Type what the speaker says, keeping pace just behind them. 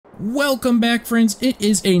Welcome back, friends. It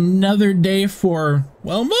is another day for,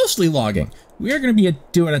 well, mostly logging. We are going to be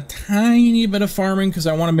doing a tiny bit of farming because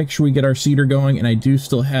I want to make sure we get our seeder going, and I do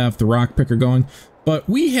still have the rock picker going. But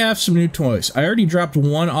we have some new toys. I already dropped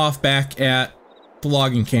one off back at the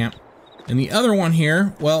logging camp. And the other one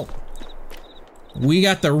here, well, we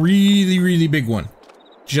got the really big one.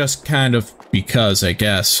 Just kind of because, I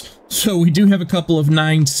guess. So we do have a couple of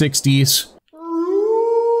 960s.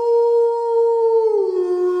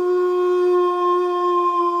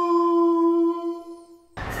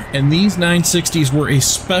 And these 960s were a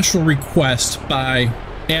special request by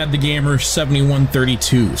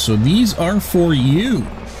FS22. So these are for you.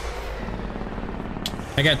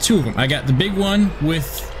 I got two of them. I got the big one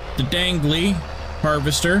with the dangly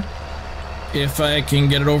harvester. If I can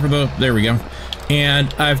get it over the... There we go.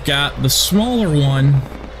 And I've got the smaller one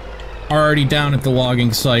already down at the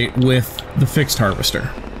logging site with the fixed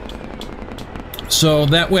harvester. So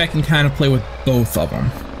that way I can kind of play with both of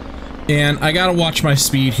them. And I gotta watch my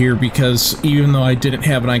speed here because even though I didn't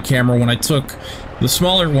have it on camera, when I took the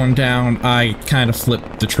smaller one down, I kind of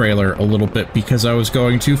flipped the trailer a little bit because I was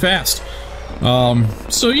going too fast.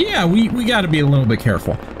 So yeah, we gotta be a little bit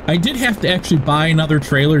careful. I did have to actually buy another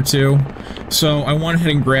trailer too, so I went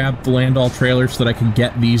ahead and grabbed the Landall trailer so that I could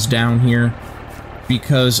get these down here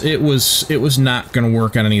because it was not gonna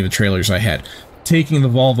work on any of the trailers I had. Taking the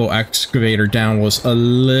Volvo Excavator down was a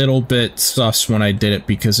little bit sus when I did it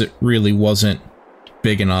because it really wasn't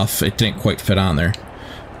big enough. It didn't quite fit on there.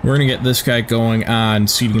 We're gonna get this guy going on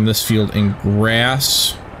seeding this field in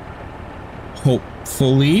grass.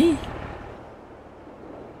 Hopefully.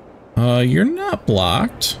 You're not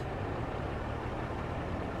blocked.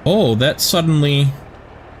 Oh, that suddenly...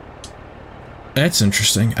 That's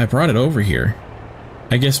interesting. I brought it over here.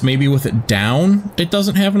 I guess maybe with it down, it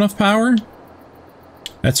doesn't have enough power?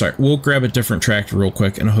 That's all right. We'll grab a different tractor real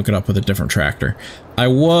quick and hook it up with a different tractor. I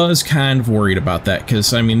was kind of worried about that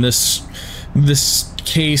because, I mean, this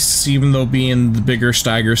case, even though being the bigger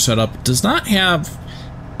Steiger setup, does not have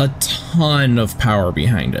a ton of power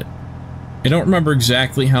behind it. I don't remember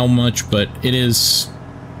exactly how much, but it is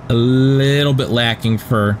a little bit lacking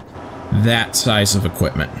for that size of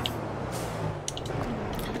equipment.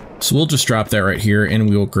 So we'll just drop that right here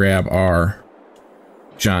and we'll grab our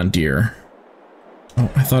John Deere. Oh,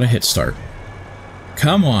 I thought I hit start.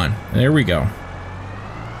 Come on. There we go.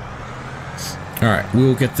 Alright,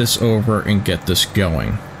 we'll get this over and get this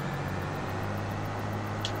going.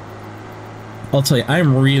 I'll tell you,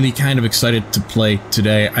 I'm really kind of excited to play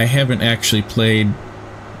today. I haven't actually played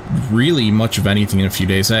really much of anything in a few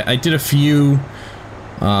days. I did a few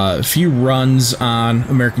runs on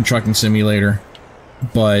American Trucking Simulator,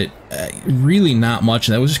 but really not much.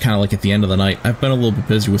 That was just kind of like at the end of the night. I've been a little bit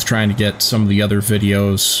busy with trying to get some of the other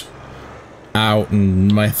videos out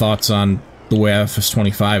and my thoughts on the way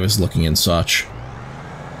FS25 is looking and such.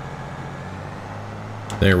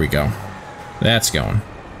 There we go. That's going.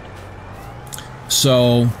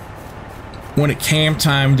 So, when it came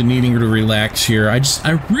time to needing to relax here, I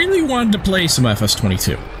really wanted to play some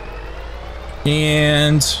FS22.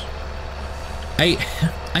 And I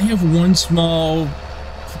have one small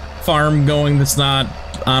farm going that's not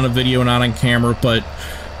on a video, not on camera, but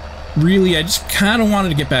really I just kind of wanted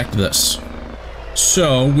to get back to this.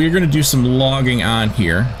 So we're going to do some logging on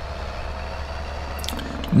here.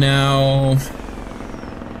 Now,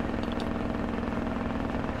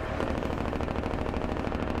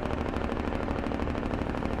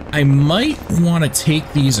 I might want to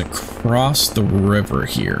take these across the river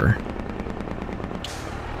here.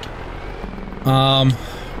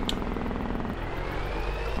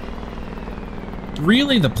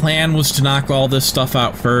 Really, the plan was to knock all this stuff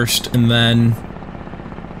out first and then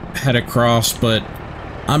head across, but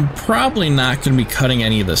I'm probably not going to be cutting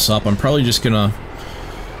any of this up. I'm probably just going to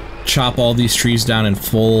chop all these trees down in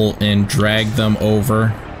full and drag them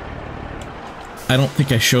over. I don't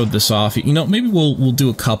think I showed this off. You know, maybe we'll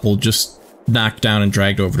do a couple just knocked down and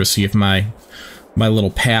dragged over to see if my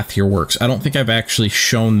little path here works. I don't think I've actually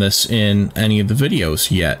shown this in any of the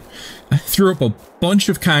videos yet. I threw up a bunch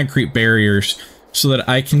of concrete barriers so that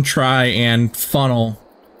I can try and funnel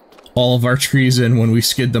all of our trees in when we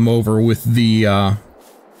skid them over with the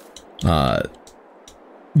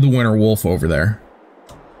winter wolf over there.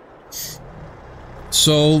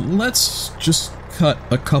 So let's just cut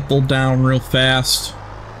a couple down real fast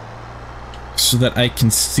so that I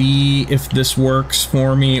can see if this works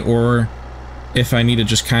for me or if I need to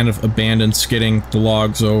just kind of abandon skidding the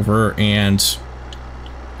logs over and,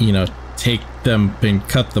 you know, take them and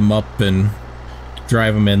cut them up and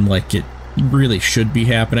drive them in like it really should be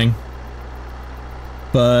happening.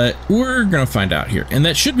 But we're gonna find out here. And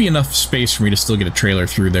that should be enough space for me to still get a trailer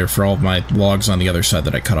through there for all of my logs on the other side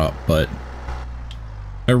that I cut up, but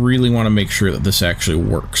I really want to make sure that this actually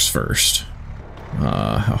works first.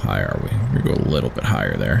 How high are we? We're gonna go a little bit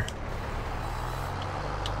higher there.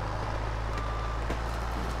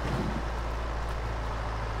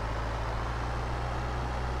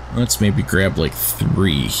 Let's maybe grab like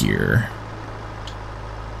 3 here.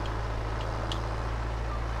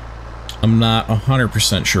 I'm not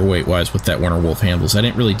 100% sure weight-wise what that Winter Wolf handles. I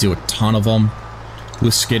didn't really do a ton of them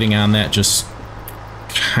with skidding on that, just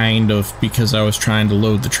kind of because I was trying to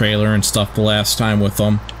load the trailer and stuff the last time with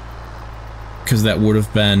them. Because that would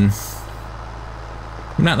have been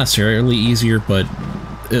not necessarily easier, but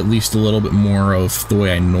at least a little bit more of the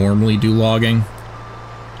way I normally do logging.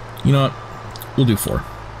 You know what? We'll do 4.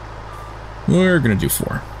 We're gonna do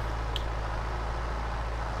 4.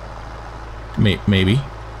 Maybe.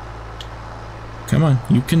 Come on,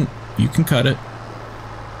 you can cut it.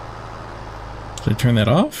 Did I turn that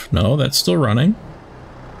off? No, that's still running.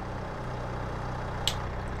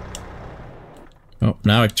 Oh,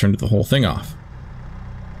 now I turned the whole thing off.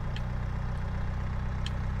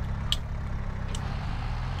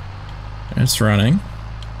 It's running.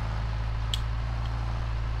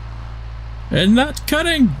 And not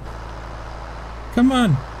cutting! Come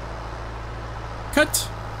on. Cut!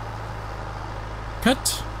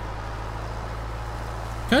 Cut!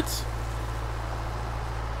 Cut?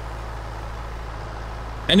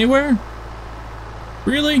 Anywhere?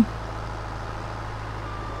 Really?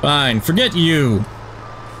 Fine, forget you.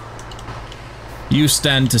 You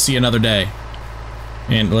stand to see another day.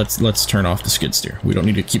 And let's turn off the skid steer. We don't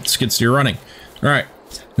need to keep the skid steer running. Alright.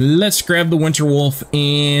 Let's grab the Winter Wolf,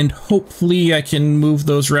 and hopefully I can move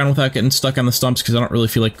those around without getting stuck on the stumps, because I don't really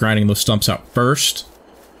feel like grinding those stumps out first.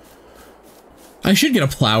 I should get a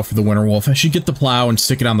plow for the Winter Wolf. I should get the plow and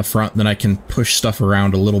stick it on the front, then I can push stuff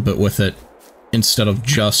around a little bit with it instead of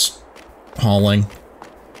just hauling.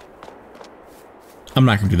 I'm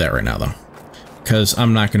not going to do that right now, though, because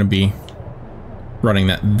I'm not going to be running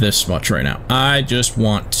that this much right now. I just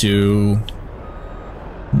want to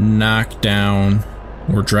knock down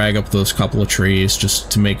or drag up those couple of trees just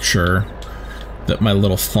to make sure that my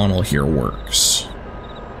little funnel here works.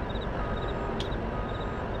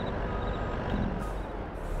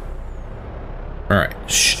 Alright,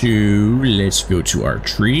 so let's go to our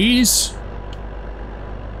trees.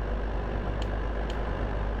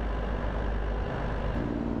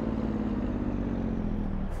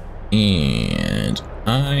 And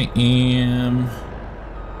I am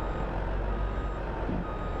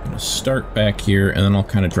gonna start back here, and then I'll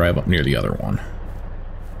kind of drive up near the other one.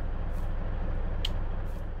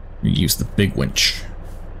 Use the big winch.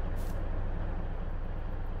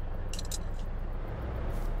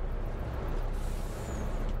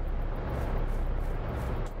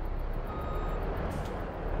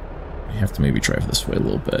 I have to maybe drive this way a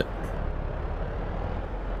little bit.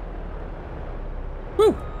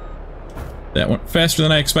 Woo! That went faster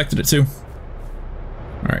than I expected it to.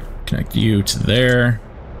 Alright, connect you to there.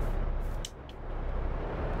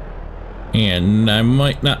 And I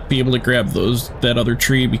might not be able to grab that other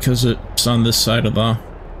tree because it's on this side of the...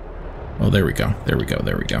 Oh, there we go. There we go.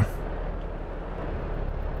 There we go.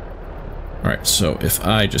 Alright, so if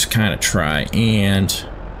I just kind of try and...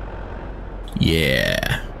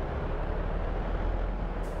 Yeah.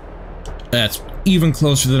 That's even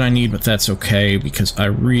closer than I need, but that's okay because I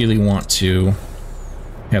really want to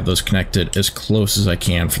have those connected as close as I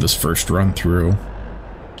can for this first run through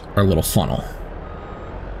our little funnel.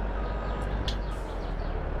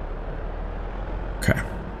 Okay.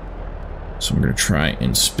 So I'm going to try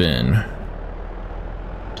and spin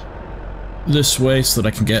this way so that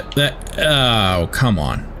I can get that. Oh, come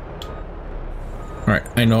on. Alright,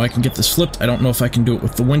 I know I can get this flipped. I don't know if I can do it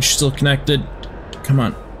with the winch still connected. Come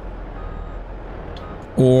on.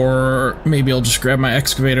 Or maybe I'll just grab my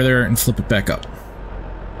excavator there and flip it back up.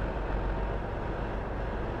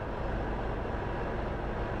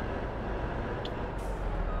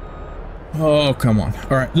 Oh, come on.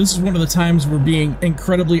 Alright, this is one of the times where being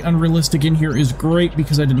incredibly unrealistic in here is great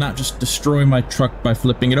because I did not just destroy my truck by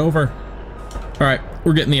flipping it over. Alright,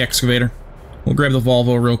 we're getting the excavator. We'll grab the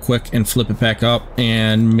Volvo real quick and flip it back up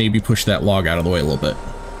and maybe push that log out of the way a little bit.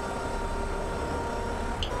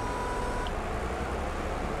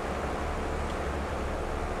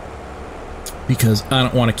 Because I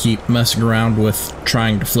don't want to keep messing around with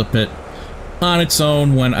trying to flip it on its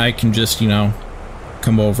own when I can just, you know,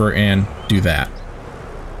 come over and do that.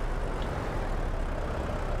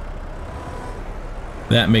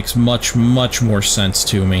 That makes much, much more sense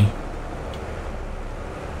to me.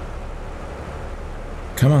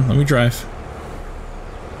 come on, let me drive.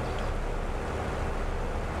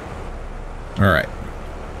 Alright.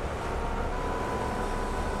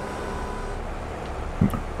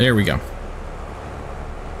 There we go.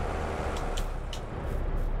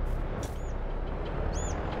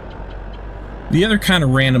 The other kind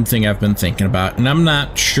of random thing I've been thinking about, and I'm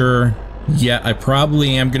not sure yet, I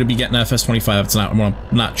probably am going to be getting FS22. It's not what I'm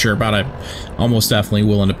not sure about. I almost definitely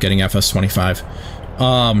will end up getting FS22.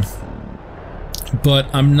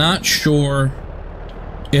 But I'm not sure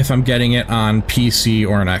if I'm getting it on PC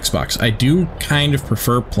or on Xbox. I do kind of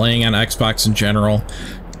prefer playing on Xbox in general,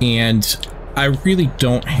 and I really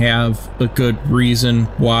don't have a good reason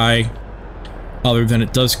why, other than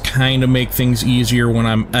it does kind of make things easier when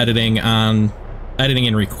I'm editing and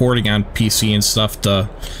recording on PC and stuff, to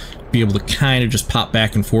be able to kind of just pop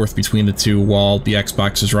back and forth between the two while the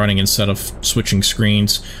Xbox is running instead of switching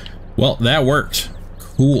screens. Well, that worked.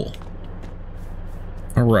 Cool.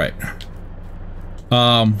 Alright.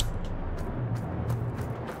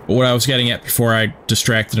 What I was getting at before I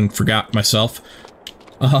distracted and forgot myself.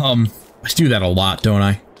 I do that a lot, don't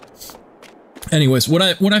I? Anyways, what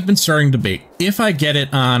I've been starting to debate, if I get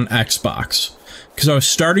it on Xbox, because I was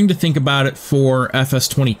starting to think about it for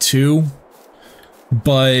FS22,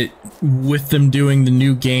 but with them doing the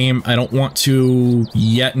new game, I don't want to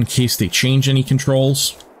yet in case they change any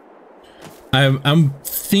controls. I'm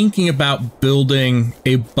thinking about building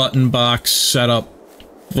a button box setup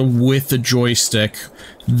with the joystick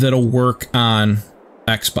that'll work on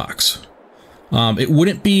Xbox. It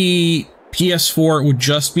wouldn't be PS4, it would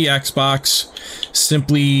just be Xbox,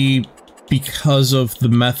 simply because of the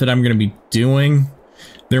method I'm going to be doing.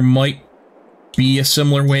 There might be a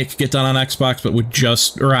similar way it could get done on Xbox, but would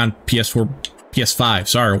just, or on PS4, PS5,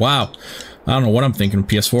 sorry, wow. I don't know what I'm thinking of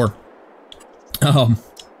PS4.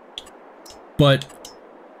 But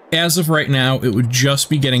as of right now, it would just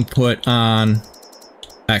be getting put on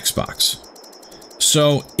Xbox.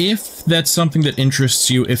 So if that's something that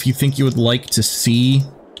interests you, if you think you would like to see,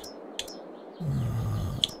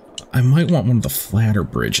 I might want one of the flatter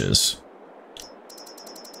bridges.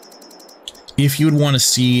 If you would want to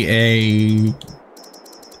see a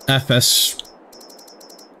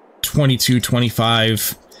FS22,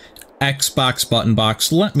 25 Xbox button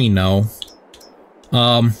box, let me know.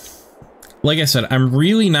 Like I said, I'm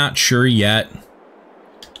really not sure yet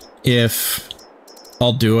if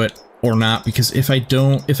I'll do it or not, because if I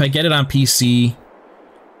get it on PC,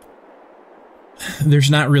 there's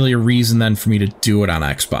not really a reason then for me to do it on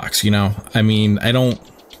Xbox, you know? I mean, I don't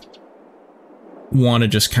want to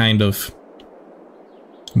just kind of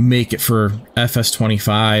make it for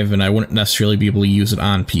FS25, and I wouldn't necessarily be able to use it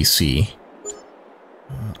on PC.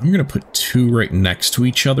 I'm going to put two right next to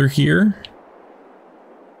each other here.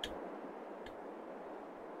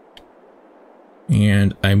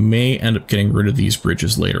 And I may end up getting rid of these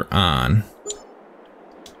bridges later on.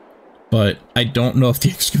 But I don't know if the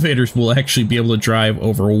excavators will actually be able to drive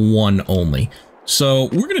over one only. So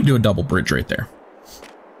we're going to do a double bridge right there.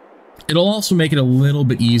 It'll also make it a little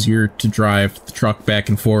bit easier to drive the truck back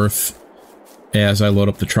and forth as I load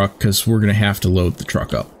up the truck, because we're going to have to load the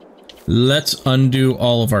truck up. Let's undo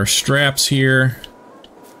all of our straps here.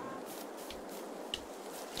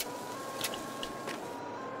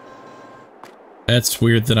 That's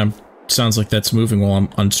weird that sounds like that's moving while I'm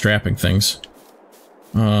unstrapping things.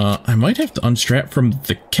 I might have to unstrap from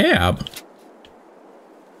the cab.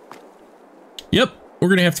 Yep, we're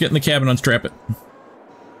gonna have to get in the cab and unstrap it.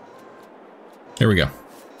 There we go.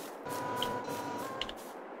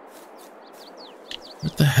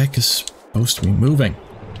 What the heck is supposed to be moving?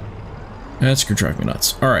 That's gonna drive me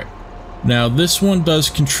nuts. Alright. Now this one does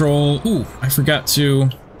control... Ooh, I forgot to...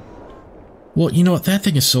 Well, you know what? That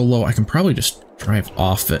thing is so low, I can probably just drive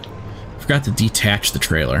off it. I forgot to detach the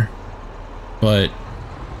trailer. But...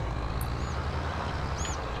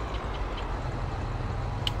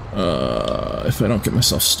 if I don't get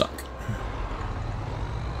myself stuck.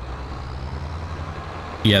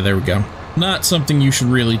 Yeah, there we go. Not something you should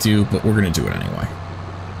really do, but we're gonna do it anyway.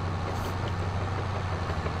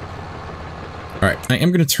 Alright, I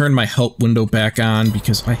am gonna turn my help window back on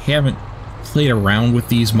because I haven't played around with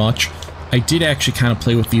these much. I did actually kind of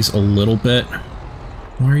play with these a little bit.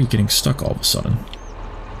 Why are you getting stuck all of a sudden?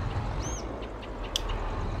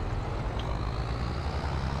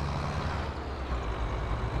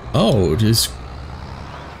 Oh, it is...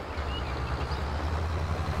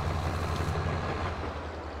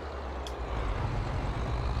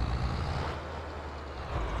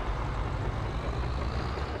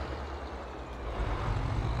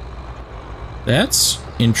 That's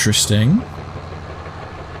interesting.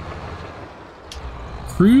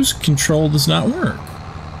 Cruise control does not work.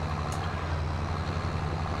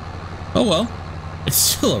 Oh well. It's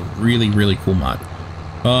still a really, really cool mod.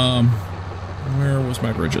 Where was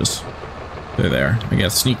my bridges? They're there. I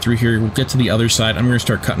gotta sneak through here. We'll get to the other side. I'm gonna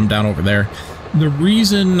start cutting them down over there. The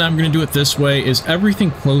reason I'm gonna do it this way is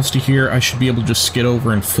everything close to here I should be able to just skid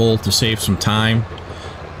over in full to save some time.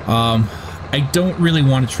 I don't really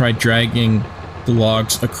want to try dragging the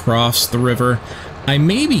logs across the river. I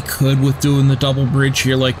maybe could with doing the double bridge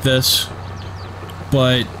here like this,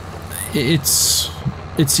 but it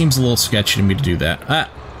seems a little sketchy to me to do that.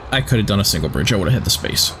 I could have done a single bridge. I would have had the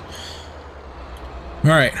space. All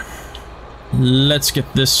right, let's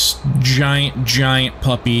get this giant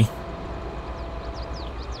puppy.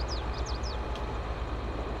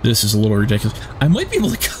 This is a little ridiculous. I might be able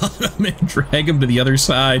to cut him and drag him to the other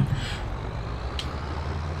side.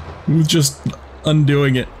 Just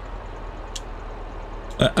undoing it.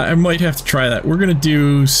 I might have to try that. We're gonna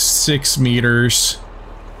do 6 meters.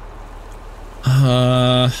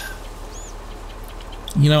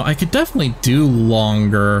 You know, I could definitely do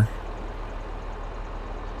longer.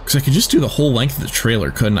 Because I could just do the whole length of the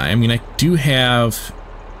trailer, couldn't I? I mean, I do have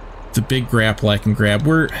the big grapple I can grab.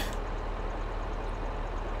 We're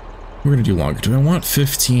gonna do longer. Do I want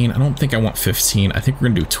 15? I don't think I want 15. I think we're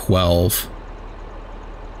gonna do 12.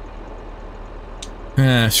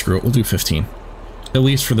 Screw it. We'll do 15. At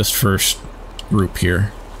least for this first group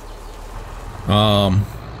here.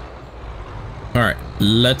 Alright,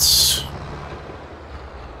 let's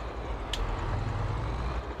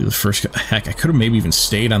do the first. Heck, I could have maybe even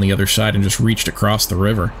stayed on the other side and just reached across the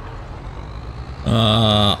river.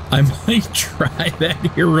 I might try that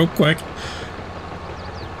here real quick.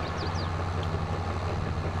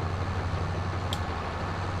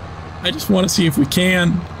 I just want to see if we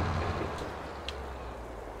can.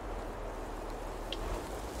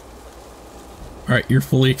 Alright, you're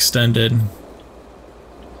fully extended.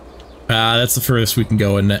 That's the furthest we can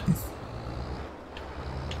go, isn't it?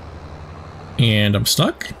 And I'm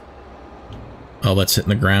stuck? Oh, that's hitting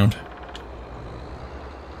the ground.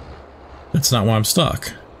 That's not why I'm stuck.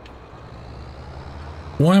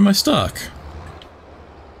 Why am I stuck?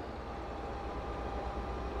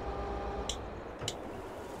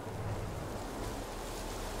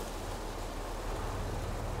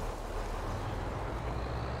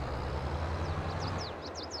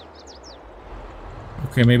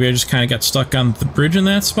 Okay, maybe I just kind of got stuck on the bridge in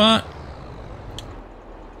that spot.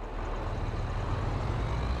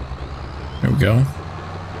 There we go.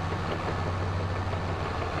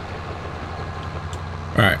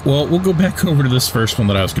 Alright, well, we'll go back over to this first one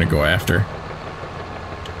that I was going to go after.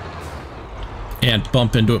 And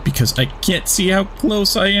bump into it because I can't see how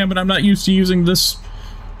close I am and I'm not used to using this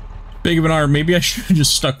big of an arm. Maybe I should have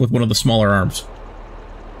just stuck with one of the smaller arms.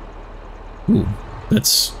 Ooh,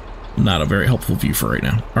 that's not a very helpful view for right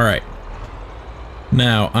now. Alright.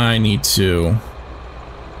 Now I need to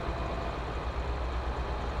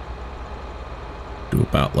do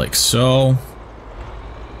about like so.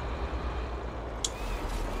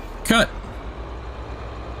 Cut.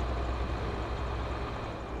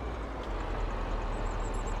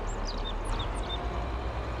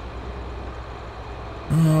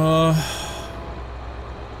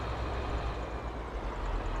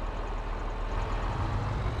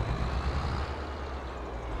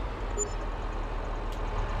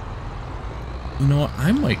 You know what?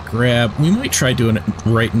 I might grab... We might try doing it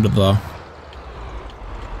right into the...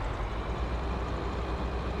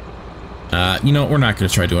 you know, we're not going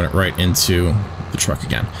to try doing it right into the truck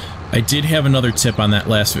again. I did have another tip on that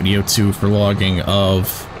last video, too, for logging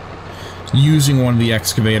of using one of the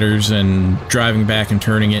excavators and driving back and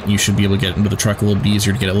turning it, and you should be able to get into the truck a little bit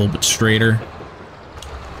easier to get it a little bit straighter.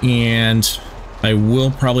 And I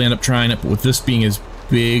will probably end up trying it, but with this being as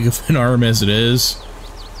big of an arm as it is,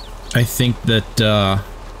 I think that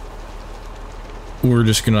we're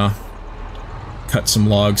just gonna cut some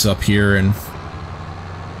logs up here and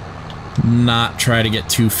not try to get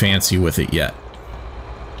too fancy with it yet,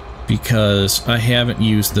 because I haven't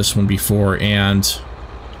used this one before, and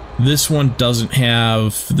this one doesn't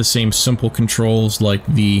have the same simple controls like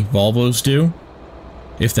the Volvos do.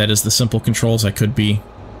 If that is the simple controls, I could be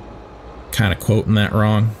kind of quoting that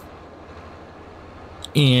wrong.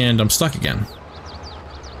 And I'm stuck again.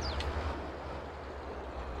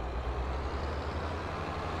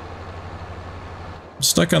 I'm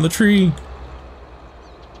stuck on the tree.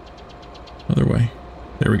 Other way.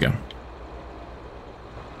 There we go.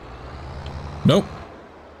 Nope.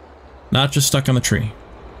 Not just stuck on the tree.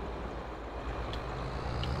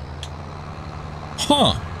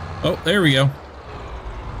 Huh. Oh, there we go.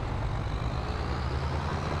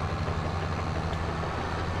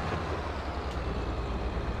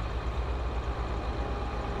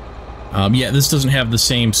 Yeah, this doesn't have the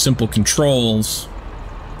same simple controls,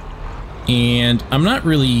 and I'm not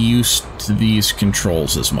really used to these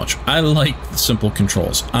controls as much. I like the simple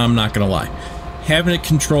controls, I'm not gonna lie. Having it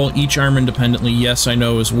control each arm independently, yes, I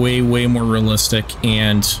know is way, way more realistic,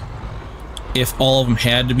 and if all of them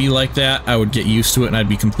had to be like that, I would get used to it and I'd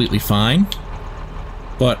be completely fine.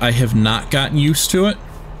 But I have not gotten used to it.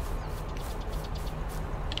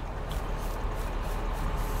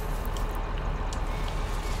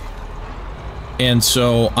 And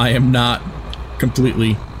so I am not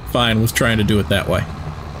completely fine with trying to do it that way.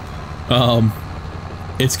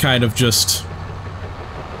 It's kind of just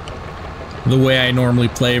the way I normally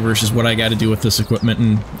play versus what I got to do with this equipment,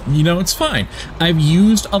 and you know, it's fine. I've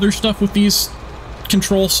used other stuff with these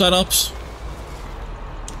control setups.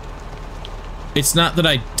 It's not that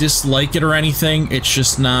I dislike it or anything, it's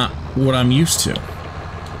just not what I'm used to.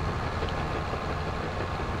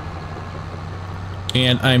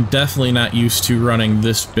 And I'm definitely not used to running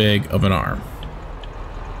this big of an arm.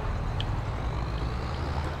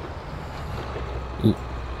 Ooh.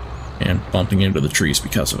 And bumping into the trees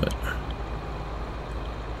because of it.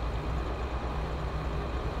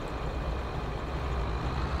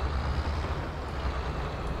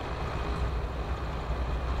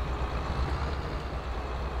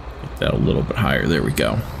 Get that a little bit higher, there we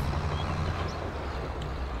go.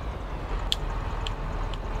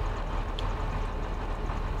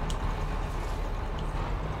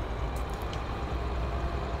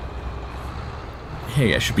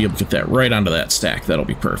 Hey, I should be able to get that right onto that stack. That'll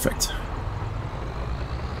be perfect.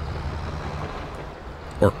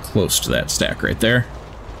 Or close to that stack right there.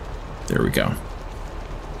 There we go.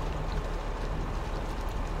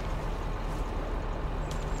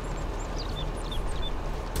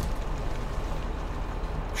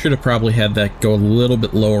 Should have probably had that go a little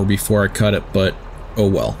bit lower before I cut it, but oh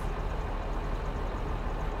well.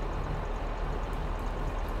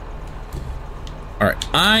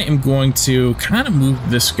 Alright, I am going to kind of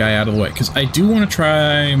move this guy out of the way, because I do want to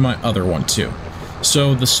try my other one too.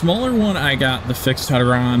 So the smaller one, I got the fixed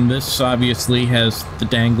header on. This obviously has the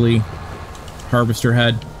dangly harvester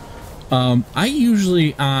head. I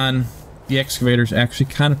usually, on the excavators,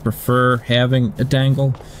 actually kind of prefer having a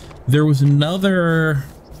dangle. There was another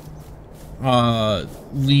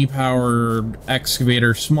Lee-powered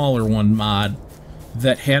excavator, smaller one mod,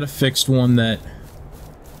 that had a fixed one that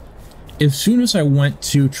as soon as I went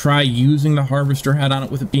to try using the harvester head on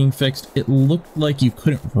it with it being fixed, it looked like you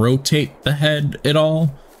couldn't rotate the head at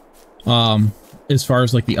all, as far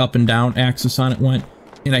as like the up and down axis on it went.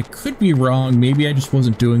 And I could be wrong, maybe I just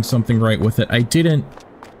wasn't doing something right with it. I didn't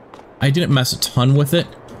mess a ton with it.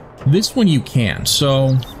 This one you can,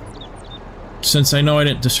 so since I know I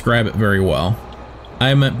didn't describe it very well,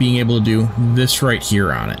 I meant being able to do this right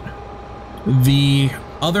here on it. The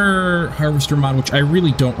other harvester mod, which I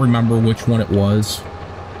really don't remember which one it was,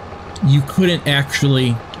 you couldn't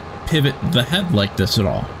actually pivot the head like this at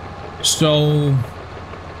all. So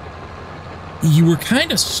you were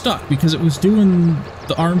kind of stuck because it was doing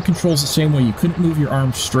the arm controls the same way. You couldn't move your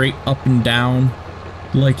arm straight up and down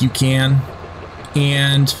like you can.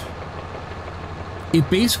 And it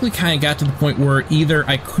basically kind of got to the point where either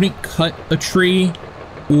I couldn't cut a tree,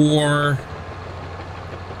 or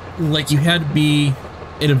like you had to be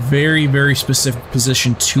in a very, very specific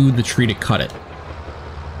position to the tree to cut it.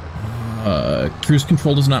 Cruise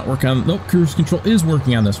control does not work on... Nope, cruise control is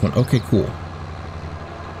working on this one. Okay, cool.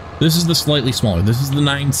 This is the slightly smaller. This is the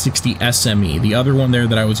 960 SME. The other one there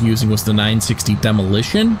that I was using was the 960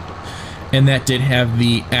 Demolition, and that did have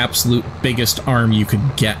the absolute biggest arm you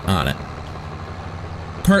could get on it.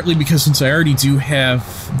 Partly because since I already do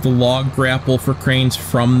have the log grapple for cranes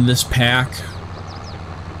from this pack,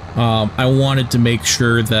 I wanted to make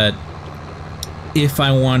sure that if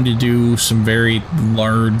I wanted to do some very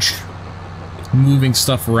large moving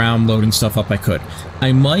stuff around, loading stuff up, I could.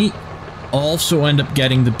 I might also end up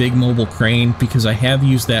getting the big mobile crane because I have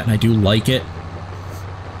used that and I do like it.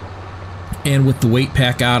 And with the weight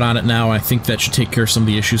pack out on it now, I think that should take care of some of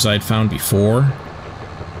the issues I had found before.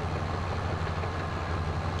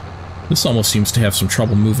 This almost seems to have some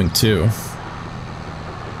trouble moving too.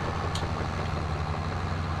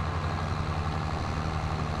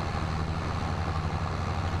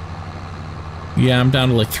 Yeah, I'm down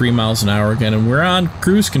to like 3 miles an hour again, and we're on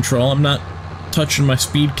cruise control. I'm not touching my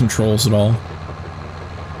speed controls at all.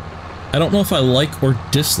 I don't know if I like or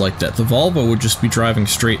dislike that. The Volvo would just be driving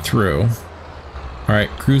straight through. Alright,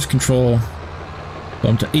 cruise control.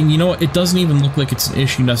 And you know what? It doesn't even look like it's an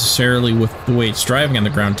issue necessarily with the way it's driving on the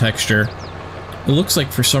ground texture. It looks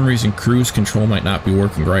like for some reason cruise control might not be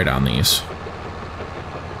working right on these.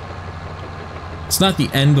 It's not the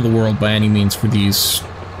end of the world by any means for these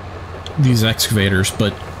excavators,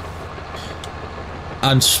 but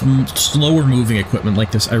on slower moving equipment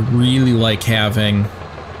like this, I really like having...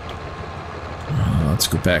 let's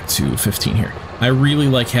go back to 15 here. I really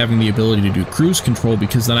like having the ability to do cruise control,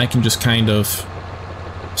 because then I can just kind of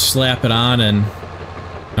slap it on and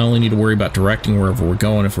I only need to worry about directing wherever we're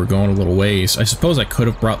going if we're going a little ways. I suppose I could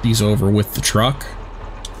have brought these over with the truck.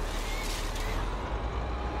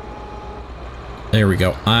 There we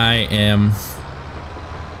go. I am...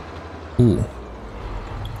 Ooh.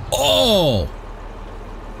 Oh!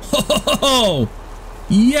 Oh!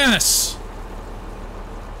 Yes!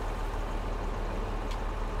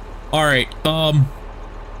 Alright, add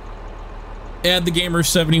the gamer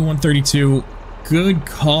 7132. Good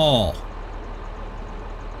call.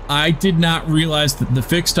 I did not realize that the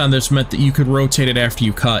fixed on this meant that you could rotate it after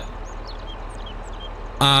you cut.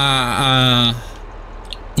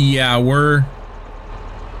 Yeah, we're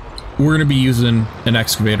gonna be using an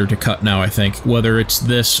excavator to cut now, I think. Whether it's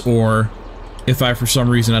this or if I for some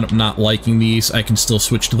reason end up not liking these, I can still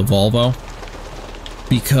switch to the Volvo.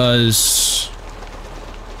 Because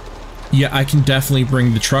yeah, I can definitely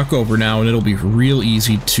bring the truck over now and it'll be real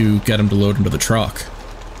easy to get them to load into the truck.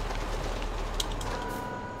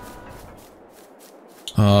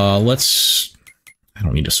 Let's... I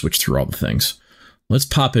don't need to switch through all the things. Let's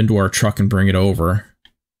pop into our truck and bring it over.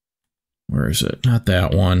 Where is it? Not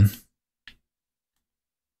that one.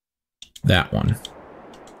 That one.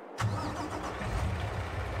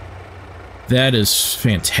 That is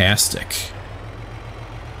fantastic.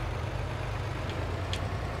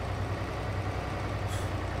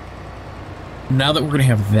 Now that we're going to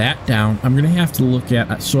have that down, I'm going to have to look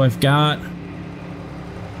at... So I've got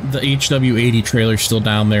the HW80 trailer still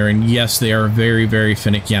down there, and yes, they are very, very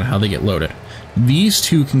finicky on how they get loaded. These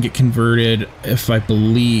two can get converted, if I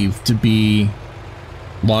believe, to be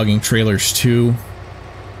logging trailers too.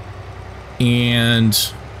 And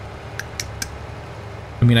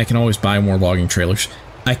I mean, I can always buy more logging trailers.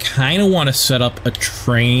 I kind of want to set up a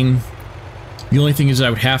train. The only thing is I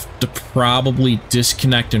would have to probably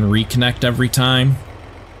disconnect and reconnect every time.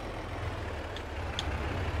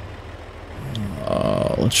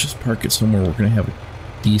 Let's just park it somewhere we're going to have a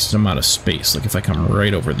decent amount of space. Like if I come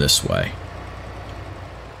right over this way.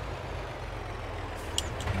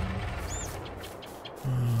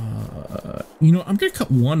 You know, I'm going to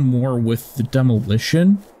cut one more with the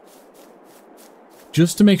demolition.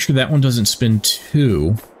 Just to make sure that one doesn't spin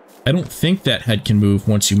too. I don't think that head can move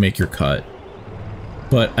once you make your cut.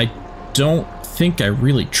 But I don't think I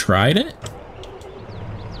really tried it.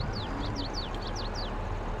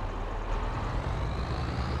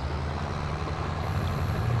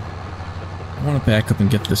 I want to back up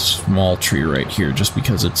and get this small tree right here just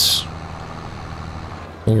because it's...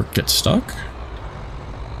 Or get stuck.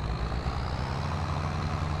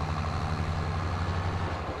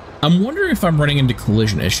 I'm wondering if I'm running into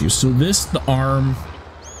collision issues. So this, the arm,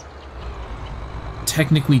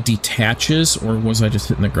 technically detaches, or was I just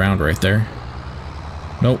hitting the ground right there?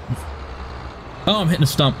 Nope. Oh, I'm hitting a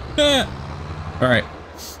stump. Ah! Alright.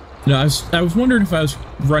 No, I was wondering if I was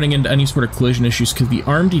running into any sort of collision issues, because the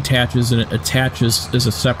arm detaches and it attaches as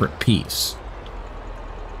a separate piece.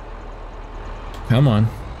 Come on.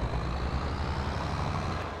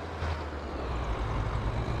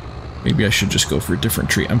 Maybe I should just go for a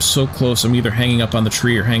different tree. I'm so close. I'm either hanging up on the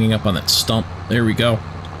tree or hanging up on that stump. There we go.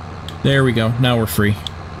 There we go. Now we're free.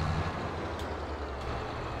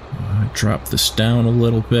 Drop this down a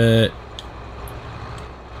little bit.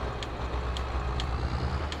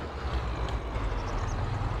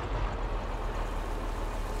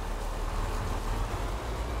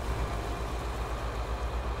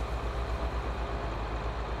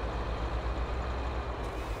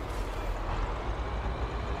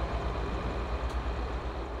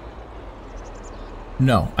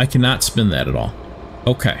 No, I cannot spin that at all.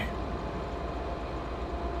 Okay.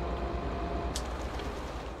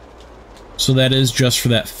 So that is just for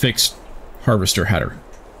that fixed harvester header.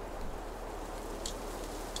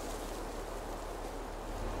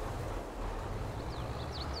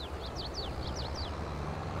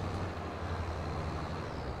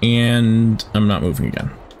 And I'm not moving again.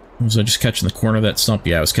 Was I just catching the corner of that stump?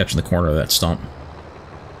 Yeah, I was catching the corner of that stump.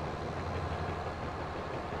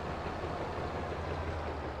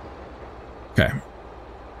 Okay.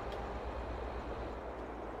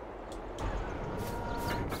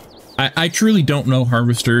 I truly don't know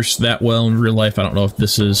harvesters that well in real life. I don't know if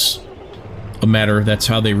this is a matter of that's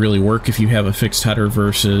how they really work, if you have a fixed header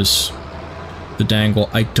versus the dangle.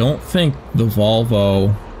 I don't think the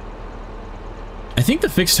Volvo... I think the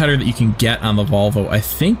fixed header that you can get on the Volvo, I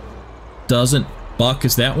think, doesn't buck?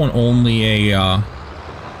 Is that one only a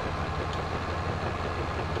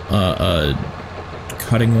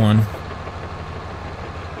cutting one?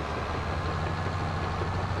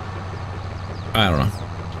 I don't know.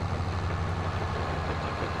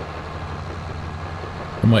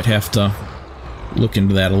 I might have to look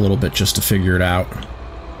into that a little bit just to figure it out.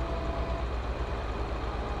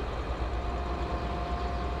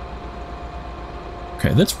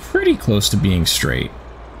 Okay, that's pretty close to being straight.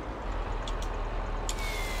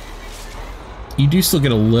 You do still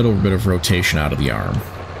get a little bit of rotation out of the arm.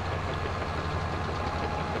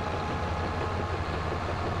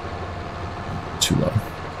 Too low.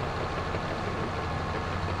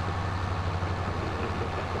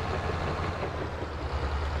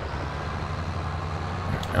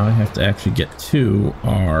 Now I have to actually get to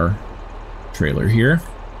our trailer here.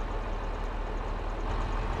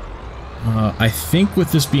 I think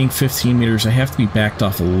with this being 15 meters, I have to be backed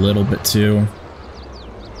off a little bit too.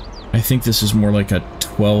 I think this is more like a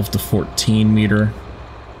 12 to 14 meter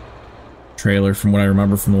trailer from what I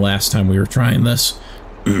remember from the last time we were trying this.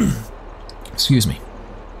 Excuse me.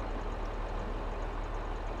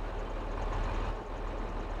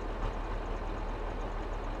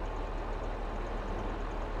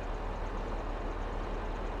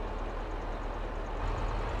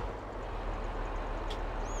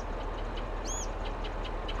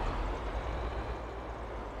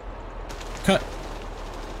 Cut.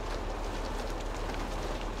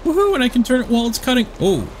 Woohoo, and I can turn it while it's cutting.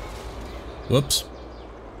 Oh. Whoops.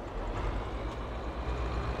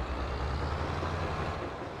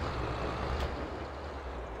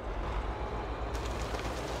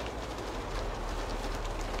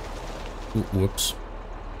 Whoops.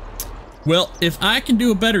 Well, if I can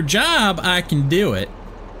do a better job, I can do it.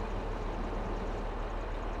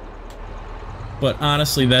 But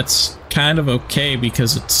honestly, that's kind of okay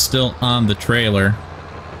because it's still on the trailer.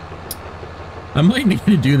 I might need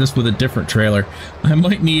to do this with a different trailer. I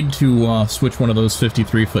might need to switch one of those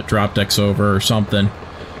 53-foot drop decks over or something,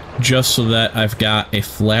 just so that I've got a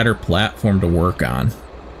flatter platform to work on.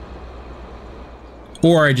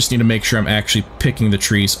 Or I just need to make sure I'm actually picking the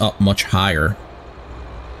trees up much higher.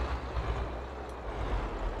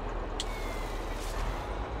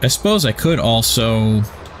 I suppose I could also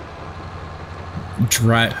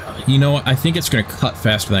drive... You know what? I think it's going to cut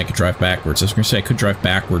faster than I could drive backwards. I was going to say I could drive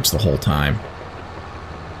backwards the whole time.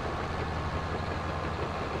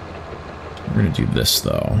 We're going to do this,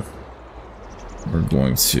 though. We're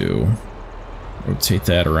going to rotate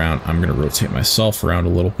that around. I'm going to rotate myself around a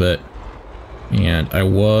little bit. And I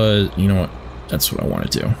was... You know what? That's what I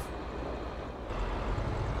want to do.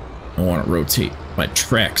 I want to rotate my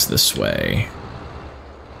tracks this way.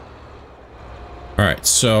 Alright,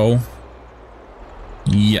 so...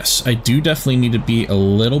 Yes, I do definitely need to be a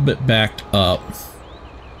little bit backed up.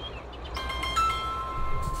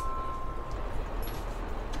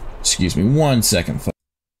 Excuse me 1 second, folks.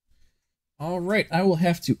 Alright, I will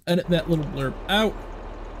have to edit that little blurb out.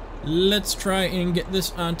 Let's try and get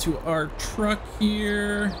this onto our truck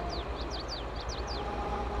here.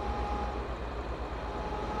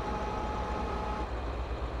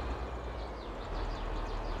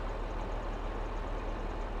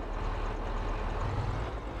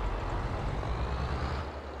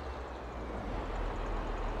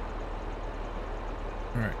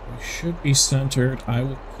 Alright, we should be centered. I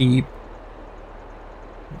will keep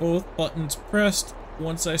both buttons pressed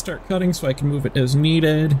once I start cutting so I can move it as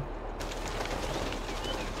needed.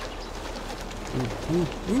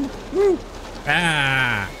 Ooh.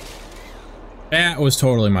 Ah! That was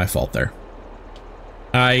totally my fault there.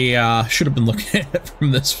 I should have been looking at it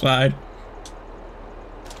from this side.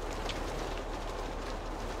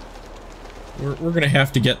 We're gonna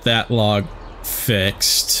have to get that log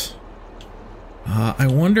fixed. I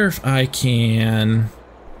wonder if I can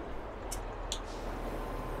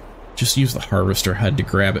just use the harvester head to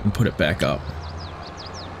grab it and put it back up.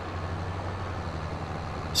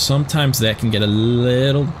 Sometimes that can get a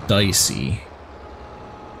little dicey.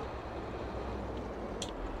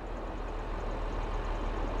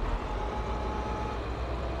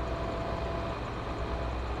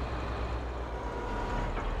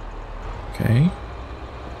 Okay.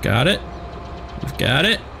 Got it. We've got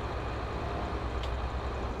it.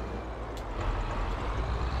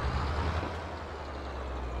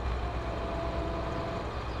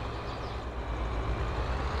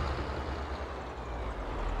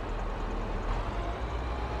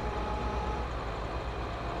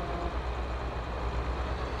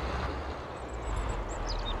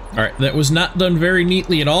 Alright, that was not done very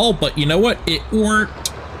neatly at all, but you know what? It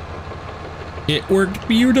worked. It worked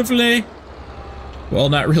beautifully. Well,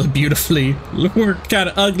 not really beautifully. We're kind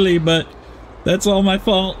of ugly, but that's all my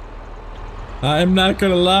fault. I'm not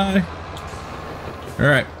gonna lie.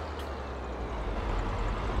 Alright.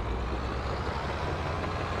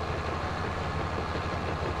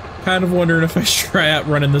 Kind of wondering if I should try out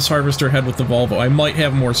running this harvester head with the Volvo. I might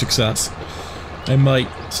have more success. I might,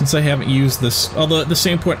 since I haven't used this. Although at the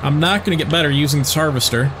same point, I'm not going to get better using this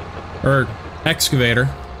harvester. Or excavator.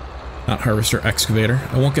 Not harvester, excavator.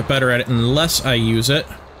 I won't get better at it unless I use it.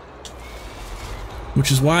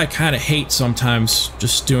 Which is why I kind of hate sometimes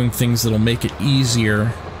just doing things that'll make it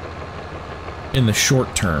easier in the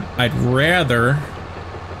short term. I'd rather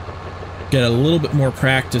get a little bit more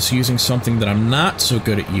practice using something that I'm not so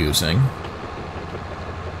good at using.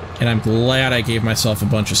 And I'm glad I gave myself a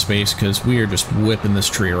bunch of space because we are just whipping this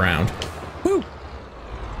tree around. Woo!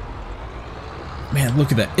 Man,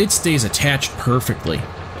 look at that. It stays attached perfectly.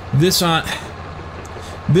 This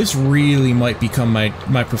really might become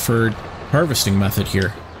my preferred harvesting method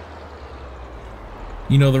here.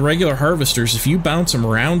 You know, the regular harvesters, if you bounce them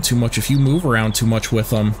around too much, if you move around too much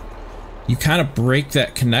with them, you kind of break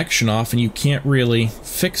that connection off and you can't really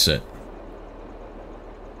fix it.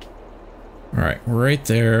 Alright, right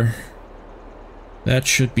there. That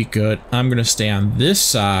should be good. I'm going to stay on this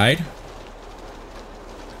side.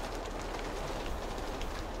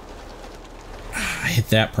 I hit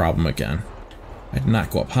that problem again. I did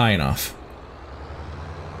not go up high enough.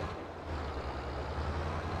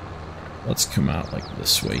 Let's come out like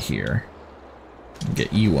this way here. And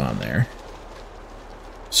get you on there.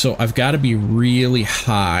 So I've got to be really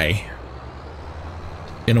high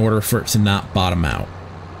in order for it to not bottom out.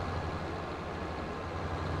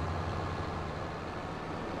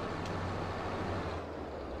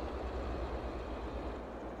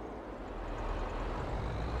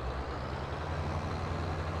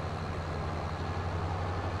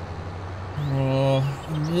 Oh,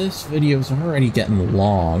 this video's already getting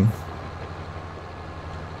long.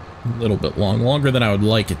 A little bit long. Longer than I would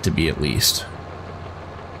like it to be, at least.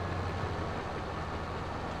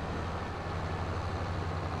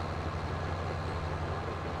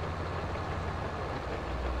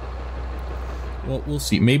 Well, we'll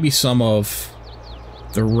see. Maybe some of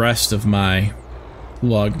the rest of my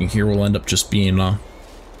logging here will end up just being a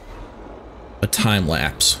time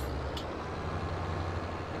lapse.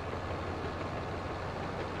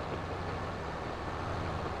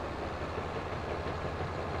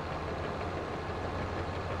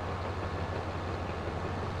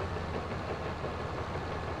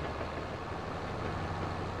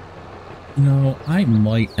 You know, I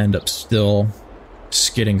might end up still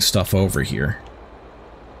skidding stuff over here.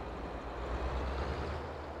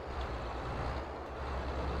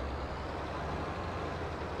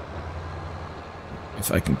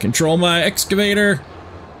 If I can control my excavator.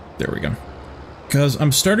 There we go. Because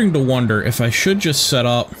I'm starting to wonder if I should just set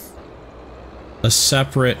up a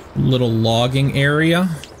separate little logging area.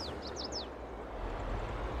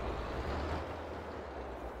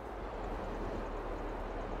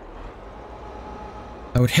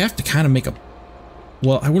 I would have to kind of make a...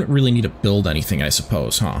 Well, I wouldn't really need to build anything, I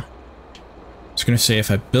suppose, huh? I was going to say,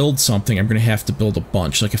 if I build something, I'm going to have to build a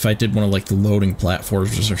bunch. Like, if I did one of, like, the loading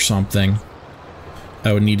platforms or something,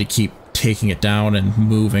 I would need to keep taking it down and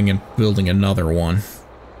moving and building another one.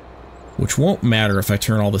 Which won't matter if I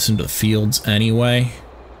turn all this into the fields anyway.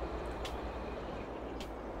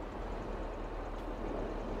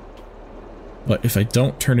 But if I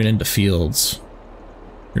don't turn it into fields,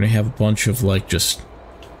 we're going to have a bunch of, like, just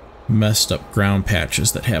messed up ground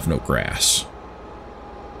patches that have no grass.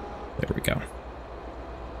 There we go.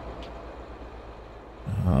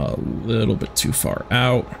 A little bit too far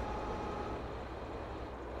out.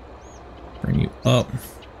 Bring you up.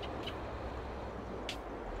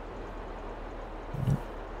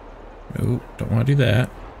 Nope, don't want to do that.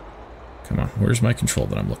 Come on, where's my control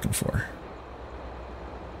that I'm looking for?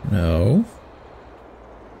 No.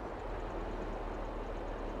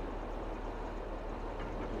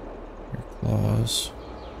 Your claws.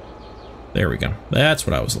 There we go. That's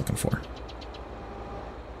what I was looking for.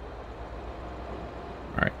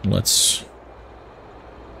 Alright, let's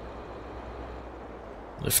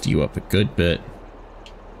lift you up a good bit.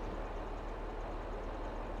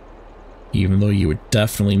 Even though you would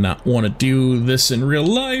definitely not want to do this in real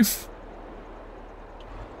life.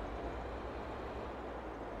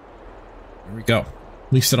 There we go.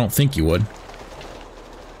 At least I don't think you would.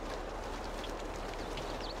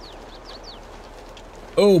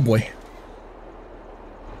 Oh boy.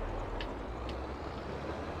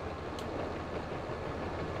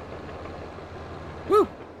 Woo!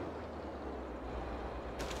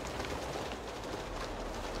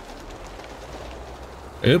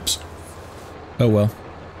 Oops. Oh well.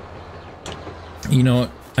 You know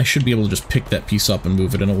what? I should be able to just pick that piece up and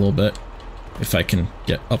move it in a little bit. If I can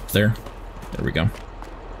get up there. There we go.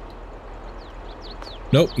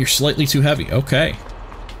 Nope, you're slightly too heavy. Okay.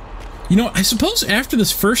 You know, I suppose after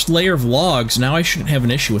this first layer of logs, now I shouldn't have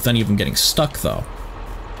an issue with any of them getting stuck, though.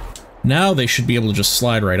 Now they should be able to just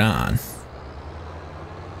slide right on.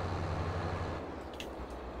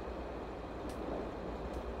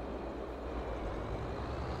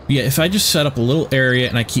 Yeah, if I just set up a little area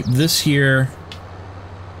and I keep this here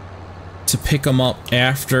to pick them up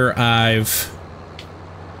after I've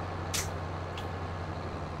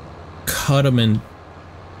cut them and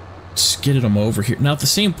skidded them over here. Now, at the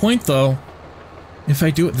same point, though, if I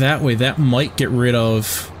do it that way, that might get rid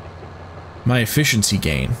of my efficiency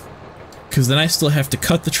gain. Because then I still have to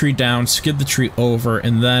cut the tree down, skid the tree over,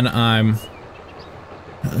 and then I'm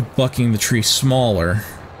bucking the tree smaller.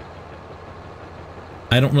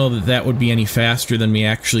 I don't know that that would be any faster than me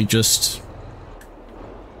actually just,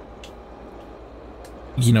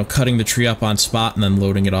 you know, cutting the tree up on spot and then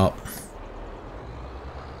loading it up.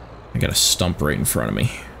 I got a stump right in front of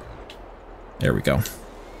me. There we go.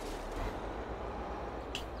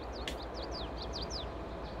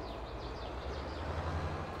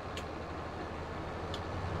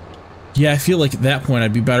 Yeah, I feel like at that point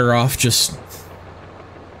I'd be better off just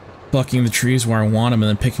bucking the trees where I want them and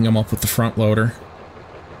then picking them up with the front loader.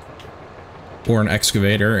 Or an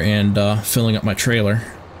excavator and filling up my trailer.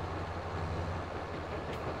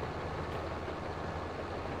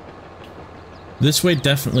 This way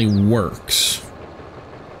definitely works.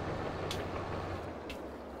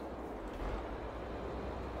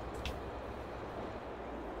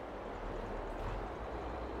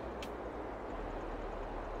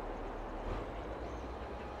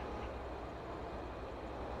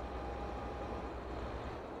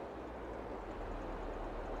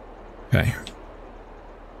 Okay.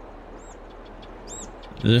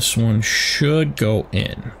 This one should go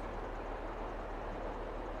in.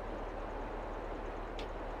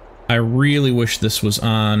 I really wish this was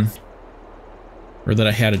on, or that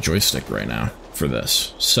I had a joystick right now for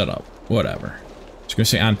this setup. Whatever. I was going to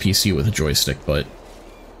say on PC with a joystick, but...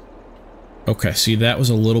 Okay, see, that was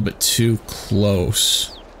a little bit too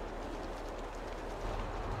close.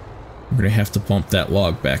 I'm going to have to bump that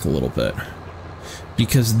log back a little bit.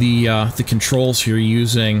 Because the controls here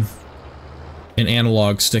using an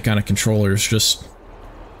analog stick on a controller is just...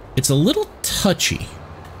 It's a little touchy.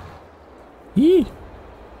 Yee.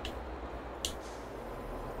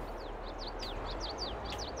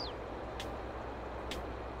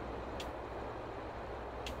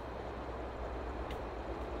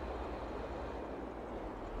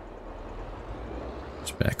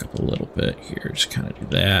 Just back up a little bit here, just kind of do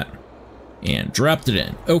that. And dropped it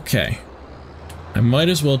in. Okay. I might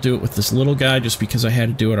as well do it with this little guy just because I had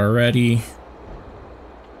to do it already.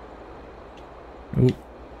 Oop.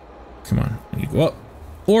 Come on. I need to go up.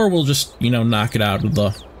 Or we'll just, you know, knock it out with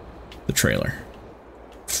the trailer.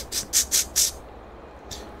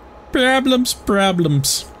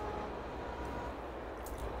 Problems.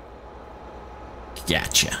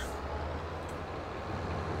 Gotcha.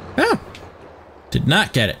 Ah! Did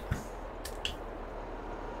not get it.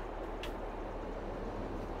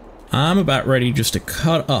 I'm about ready just to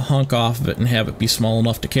cut a hunk off of it and have it be small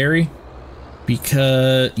enough to carry.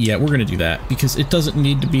 Because, yeah, we're going to do that. Because it doesn't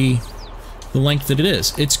need to be the length that it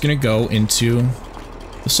is. It's going to go into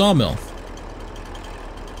the sawmill.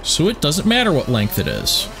 So it doesn't matter what length it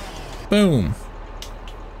is. Boom.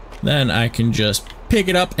 Then I can just pick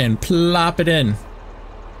it up and plop it in.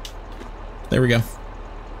 There we go.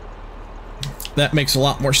 That makes a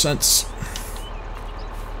lot more sense.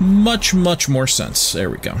 Much more sense. There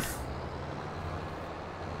we go.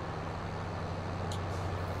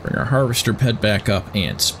 Bring our harvester bed back up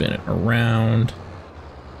and spin it around.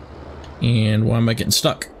 And why am I getting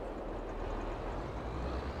stuck?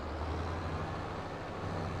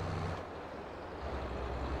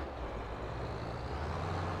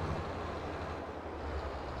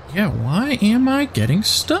 Yeah, why am I getting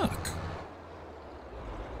stuck?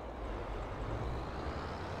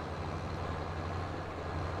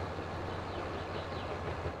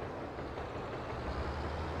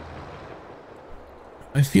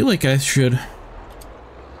 I feel like I should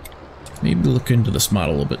maybe look into this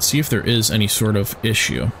model a little bit, see if there is any sort of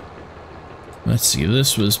issue. Let's see,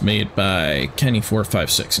 this was made by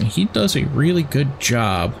Kenny456, and he does a really good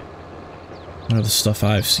job out of the stuff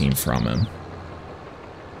I've seen from him.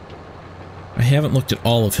 I haven't looked at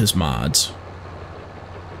all of his mods.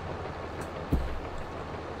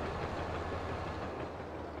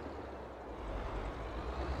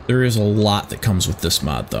 There is a lot that comes with this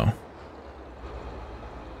mod, though.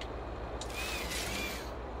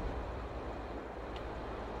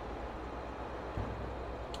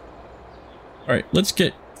 Alright, let's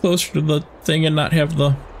get closer to the thing and not have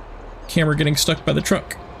the camera getting stuck by the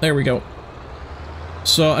truck. There we go.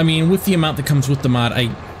 So, I mean, with the amount that comes with the mod, I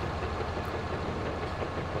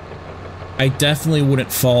definitely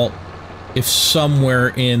wouldn't fault if somewhere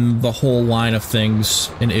in the whole line of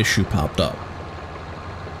things an issue popped up.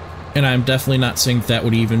 And I'm definitely not saying that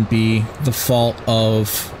would even be the fault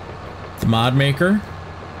of the mod maker.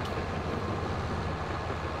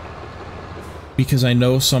 Because I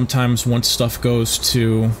know sometimes once stuff goes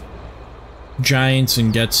to Giants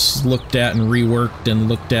and gets looked at and reworked and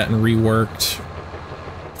looked at and reworked,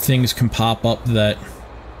 things can pop up that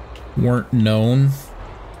weren't known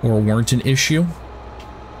or weren't an issue.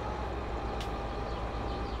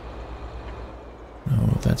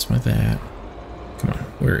 Oh, that's my that. Come on,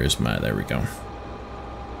 where is my... There we go.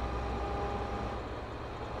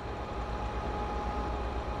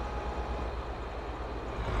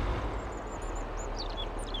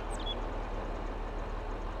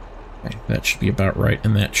 Okay, that should be about right,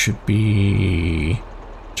 and that should be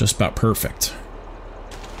just about perfect.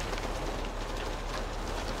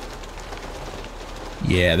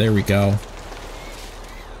 Yeah, there we go.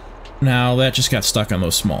 Now, that just got stuck on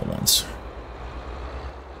those small ones.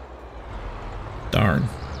 Darn.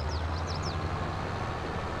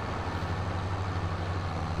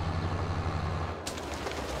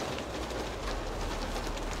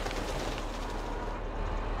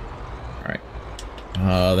 Alright.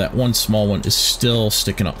 That one small one is still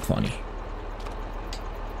sticking up funny.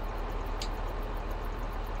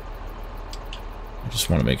 Just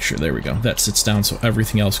want to make sure, there we go. That sits down so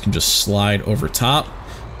everything else can just slide over top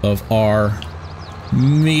of our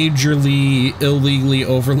majorly illegally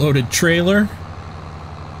overloaded trailer.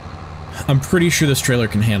 I'm pretty sure this trailer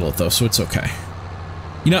can handle it though, so it's okay.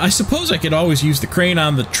 You know, I suppose I could always use the crane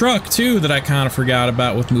on the truck too that I kind of forgot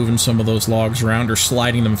about with moving some of those logs around or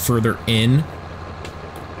sliding them further in.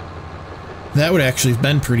 That would actually have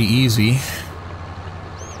been pretty easy.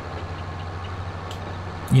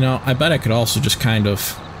 You know, I bet I could also just kind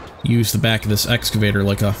of use the back of this excavator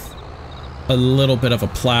like a little bit of a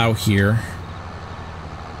plow here.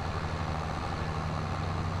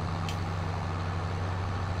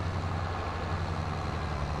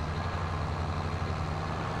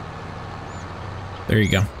 There you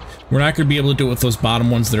go. We're not going to be able to do it with those bottom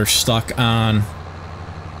ones that are stuck on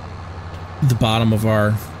the bottom of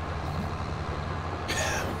our...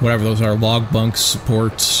 whatever those are, log bunks,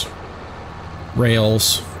 supports...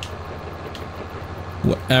 rails,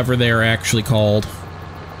 whatever they are actually called.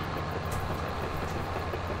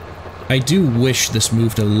 I do wish this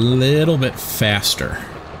moved a little bit faster.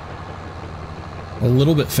 A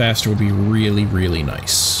little bit faster would be really, really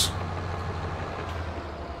nice.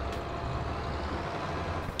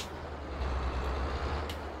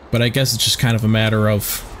 But I guess it's just kind of a matter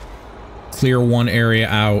of clear one area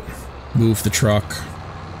out, move the truck,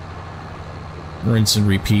 rinse and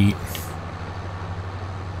repeat.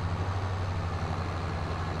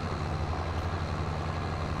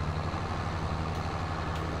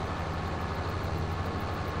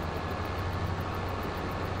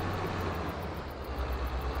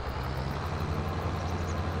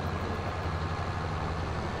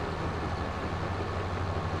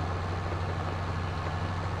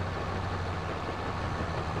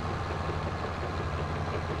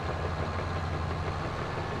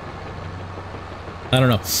 I don't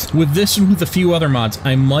know. With this and with a few other mods,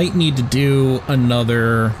 I might need to do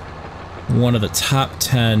another one of the top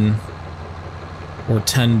 10 or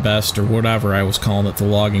 10 best or whatever I was calling it, the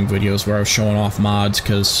logging videos where I was showing off mods,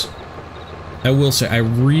 because I will say I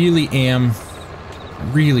really am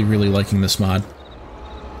really liking this mod.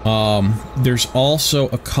 There's also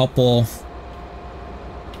a couple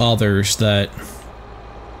others that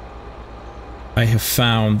I have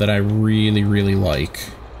found that I really like.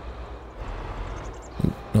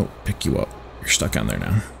 No, pick you up. You're stuck on there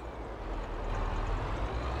now.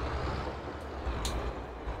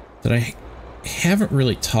 That I haven't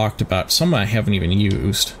really talked about. Some I haven't even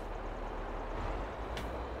used.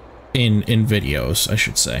 In videos, I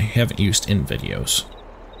should say. Haven't used in videos.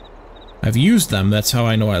 I've used them, that's how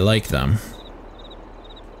I know I like them.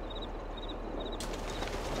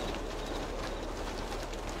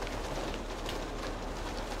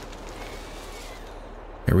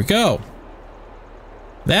 There we go.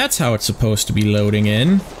 That's how it's supposed to be loading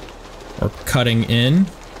in. Or cutting in.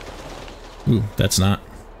 Ooh, that's not.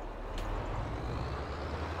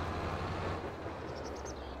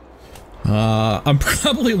 I'm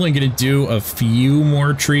probably only going to do a few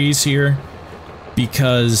more trees here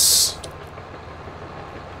because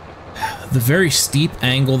the very steep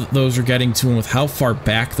angle that those are getting to and with how far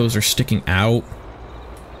back those are sticking out.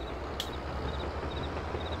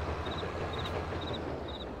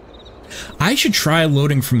 I should try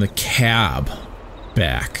loading from the cab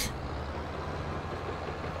back.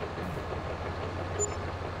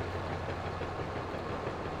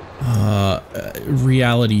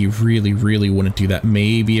 Reality, you really wouldn't do that.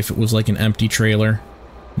 Maybe if it was like an empty trailer.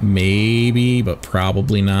 Maybe, but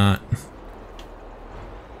probably not.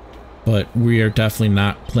 But we are definitely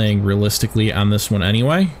not playing realistically on this one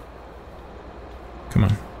anyway. Come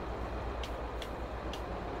on.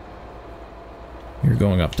 You're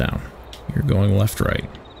going up, down. You're going left, right.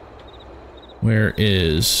 Where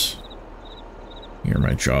is... Here are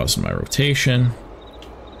my jaws and my rotation.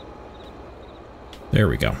 There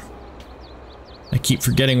we go. I keep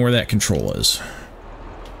forgetting where that control is.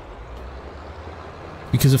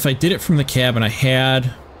 Because if I did it from the cab and I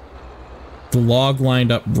had the log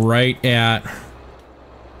lined up right at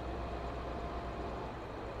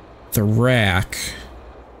the rack,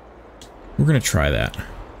 we're going to try that.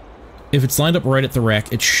 If it's lined up right at the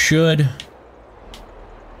rack, it should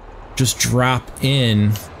just drop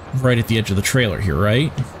in right at the edge of the trailer here,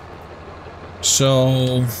 right?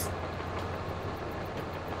 So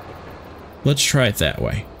let's try it that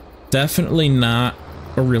way. Definitely not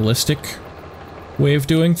a realistic way of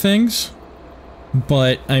doing things,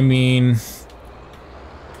 but I mean,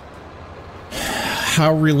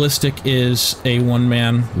 how realistic is a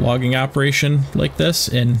one-man logging operation like this?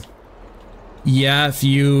 And yeah, if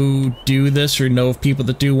you do this or know of people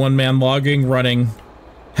that do one-man logging running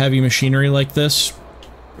heavy machinery like this,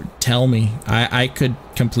 tell me. I could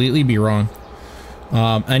completely be wrong.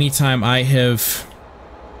 Anytime I have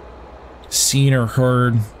seen or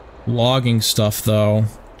heard logging stuff, though,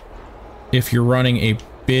 if you're running a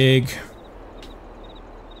big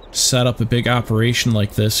setup, a big operation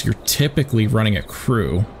like this, you're typically running a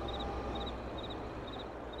crew.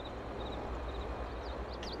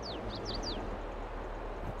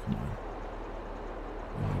 Come on.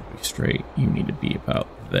 You need to be straight. You need to be about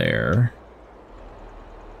there.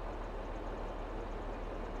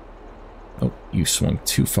 Oh, you swung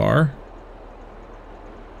too far.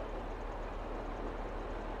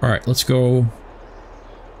 Alright, let's go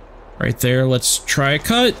right there. Let's try a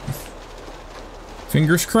cut.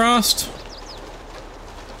 Fingers crossed.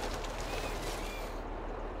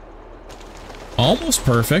 Almost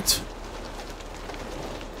perfect.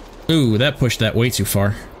 Ooh, that pushed that way too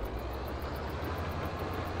far.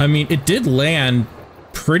 I mean, it did land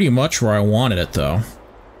pretty much where I wanted it, though.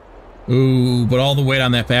 Ooh, but all the weight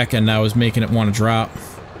on that back end now is making it want to drop.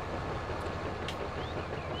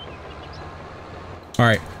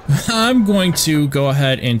 Alright, I'm going to go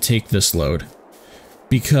ahead and take this load,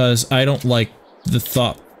 because I don't like the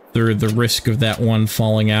thought or the risk of that one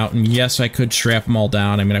falling out. And yes, I could strap them all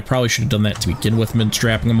down. I mean, I probably should have done that to begin with,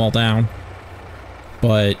 strapping them all down,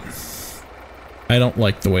 but I don't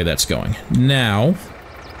like the way that's going. Now,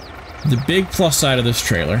 the big plus side of this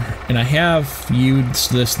trailer, and I have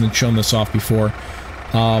used this and shown this off before,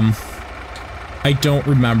 I don't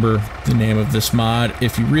remember the name of this mod.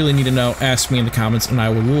 If you really need to know, ask me in the comments and I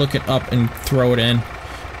will look it up and throw it in.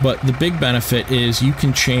 But the big benefit is you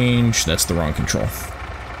can change... That's the wrong control.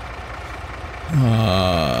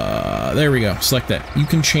 There we go. Select that. You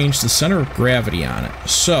can change the center of gravity on it.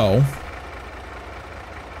 So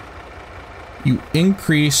you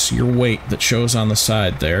increase your weight that shows on the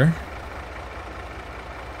side there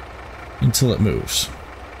until it moves.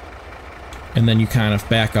 And then you kind of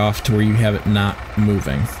back off to where you have it not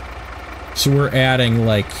moving. So we're adding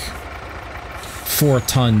like 4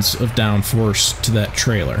 tons of downforce to that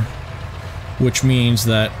trailer, which means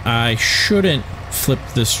that I shouldn't flip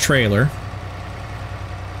this trailer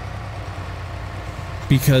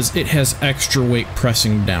because it has extra weight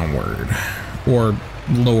pressing downward, or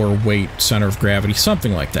lower weight center of gravity,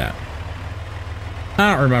 something like that.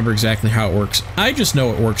 I don't remember exactly how it works. I just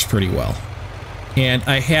know it works pretty well. And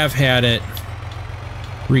I have had it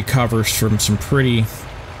recover from some pretty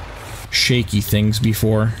shaky things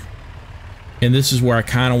before. And this is where I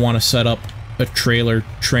kind of want to set up a trailer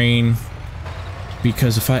train,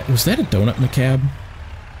 because if I... Was that a donut in the cab?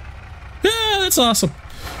 Yeah, that's awesome.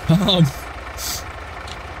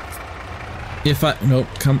 If I... Nope,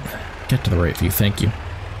 come... Get to the right view, thank you.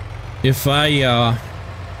 If I,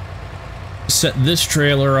 set this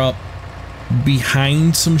trailer up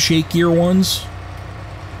behind some shakier ones,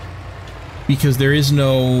 because there is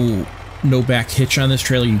no back hitch on this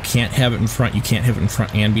trailer. You can't have it in front, you can't have it in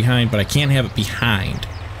front and behind, but I can have it behind.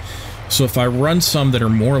 So if I run some that are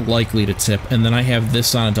more likely to tip, and then I have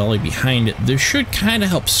this on a dolly behind it, this should kind of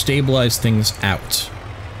help stabilize things out.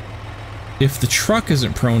 If the truck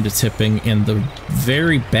isn't prone to tipping and the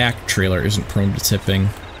very back trailer isn't prone to tipping,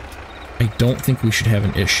 I don't think we should have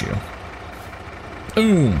an issue.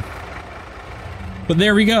 Boom. But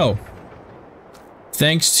there we go.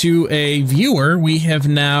 Thanks to a viewer, we have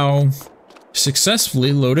now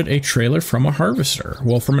successfully loaded a trailer from a harvester.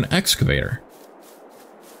 Well, from an excavator.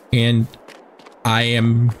 And I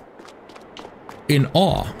am in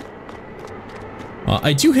awe.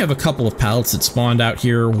 I do have a couple of pallets that spawned out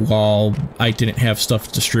here while I didn't have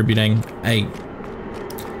stuff distributing.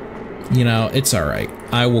 You know, it's alright.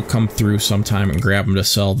 I will come through sometime and grab them to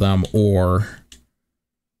sell them, or...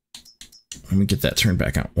 Let me get that turned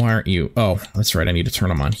back on. Why aren't you... Oh, that's right, I need to turn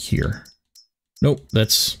them on here. Nope,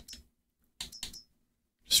 that's...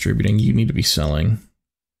 Distributing, you need to be selling.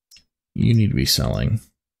 You need to be selling.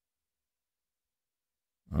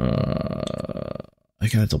 I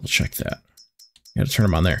gotta double check that. I gotta turn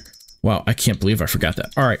them on there. Wow, I can't believe I forgot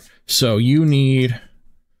that. Alright, so you need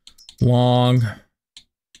long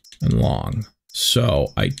and long.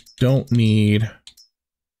 So I don't need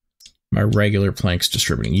my regular planks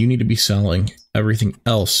distributing. You need to be selling. Everything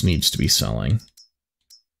else needs to be selling.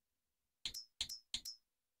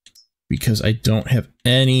 Because I don't have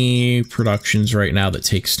any productions right now that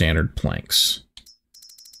take standard planks.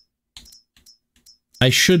 I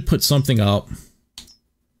should put something up.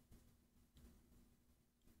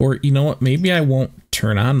 Or, you know what? Maybe I won't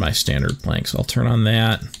turn on my standard planks. I'll turn on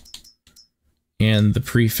that and the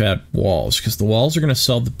prefab walls, because the walls are going to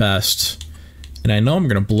sell the best. And I know I'm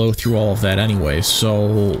going to blow through all of that anyway,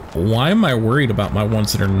 so why am I worried about my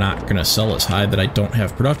ones that are not going to sell as high that I don't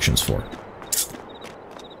have productions for?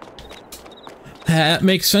 That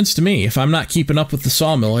makes sense to me. If I'm not keeping up with the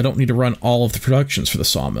sawmill, I don't need to run all of the productions for the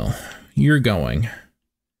sawmill. You're going.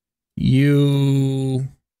 You...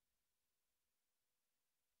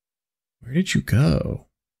 Where did you go?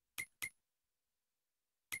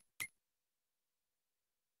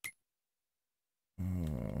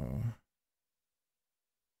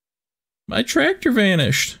 My tractor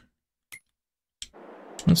vanished.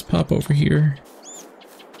 Let's pop over here.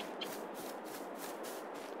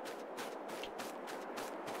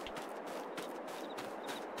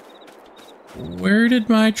 Where did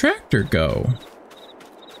my tractor go?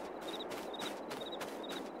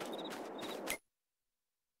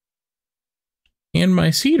 And my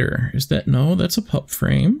cedar. Is that... No, that's a pup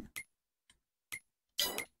frame.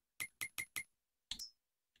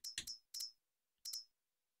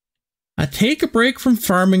 I take a break from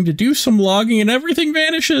farming to do some logging and everything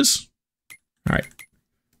vanishes. Alright.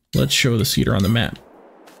 Let's show the cedar on the map.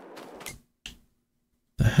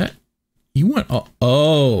 The heck? You went...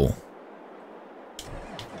 Oh.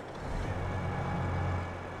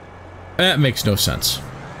 That makes no sense.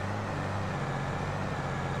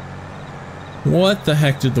 What the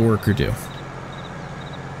heck did the worker do?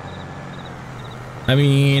 I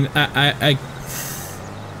mean, I'm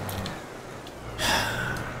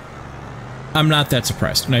not that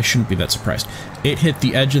surprised, and I shouldn't be that surprised. It hit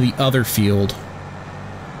the edge of the other field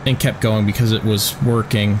and kept going because it was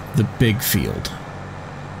working the big field.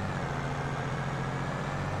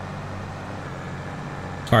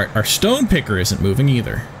 Alright, our stone picker isn't moving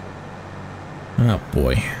either. Oh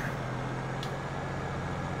boy.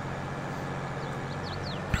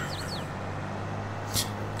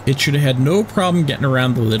 It should have had no problem getting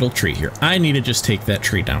around the little tree here. I need to just take that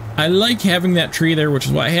tree down. I like having that tree there, which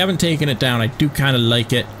is why I haven't taken it down. I do kind of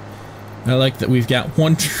like it. I like that we've got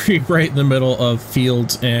one tree right in the middle of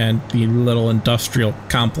fields and the little industrial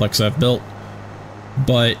complex I've built.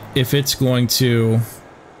 But if it's going to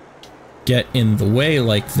get in the way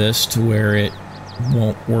like this to where it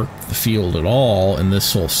won't work the field at all in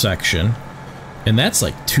this whole section, and that's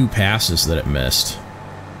like 2 passes that it missed.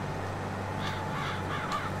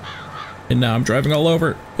 And now I'm driving all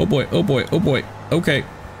over. Oh boy, oh boy, oh boy. Okay.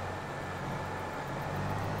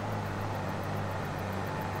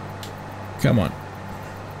 Come on.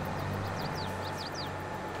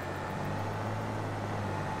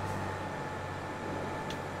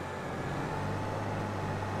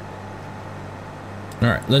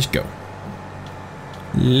 Alright, let's go.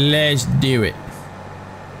 Let's do it.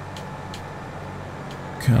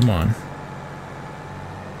 Come on.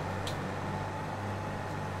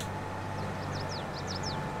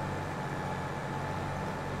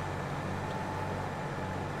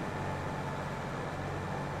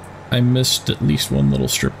 I missed at least one little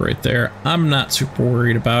strip right there. I'm not super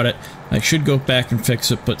worried about it. I should go back and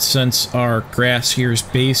fix it, but since our grass here is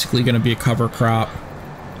basically going to be a cover crop,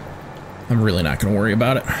 I'm really not going to worry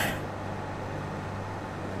about it.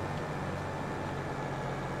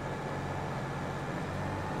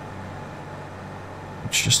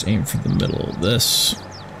 Let's just aim for the middle of this.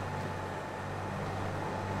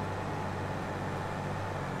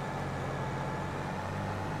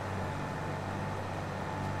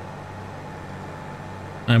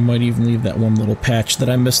 I might even leave that one little patch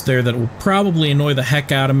that I missed there that will probably annoy the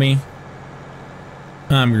heck out of me.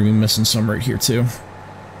 I'm going to be missing some right here too.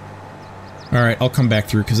 Alright, I'll come back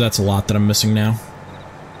through because that's a lot that I'm missing now.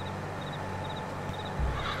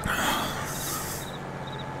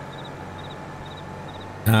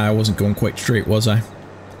 I wasn't going quite straight, was I?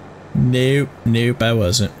 Nope, nope, I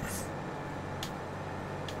wasn't.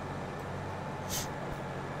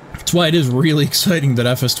 That's why it is really exciting that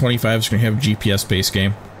FS22 is going to have a GPS-based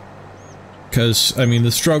game. Because, I mean,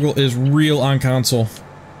 the struggle is real on console.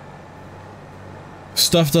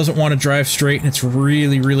 Stuff doesn't want to drive straight, and it's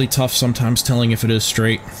really, really tough sometimes telling if it is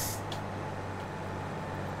straight.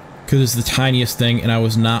 Because it's the tiniest thing, and I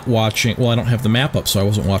was not watching... Well, I don't have the map up, so I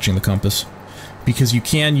wasn't watching the compass. Because you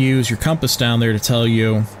can use your compass down there to tell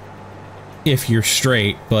you if you're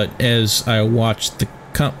straight, but as I watched the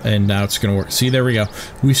and now it's going to work. See, there we go.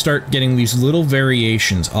 We start getting these little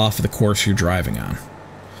variations off of the course you're driving on.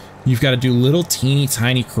 You've got to do little teeny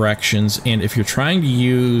tiny corrections, and if you're trying to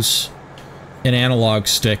use an analog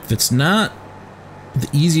stick, that's not the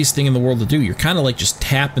easiest thing in the world to do. You're kind of like just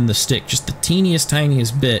tapping the stick, just the teeniest,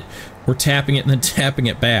 tiniest bit, or tapping it and then tapping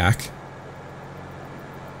it back.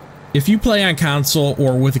 If you play on console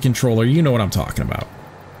or with a controller, you know what I'm talking about.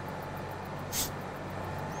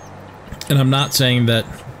 And I'm not saying that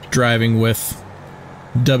driving with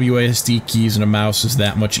WASD keys and a mouse is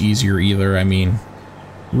that much easier either. I mean,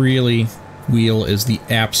 really, wheel is the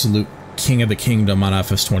absolute king of the kingdom on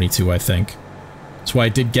FS22, I think. That's why I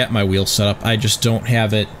did get my wheel set up. I just don't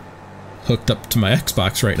have it hooked up to my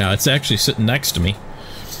Xbox right now. It's actually sitting next to me.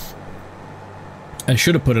 I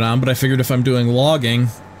should have put it on, but I figured if I'm doing logging,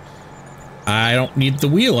 I don't need the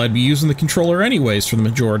wheel. I'd be using the controller anyways for the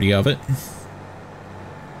majority of it.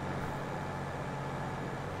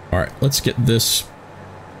 Alright, let's get this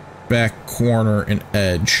back corner and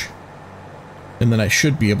edge. And then I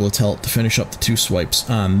should be able to tell it to finish up the 2 swipes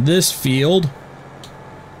on this field.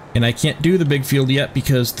 And I can't do the big field yet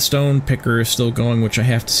because the stone picker is still going, which I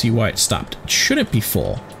have to see why it stopped. It shouldn't be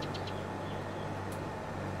full.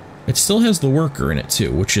 It still has the worker in it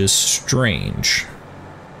too, which is strange.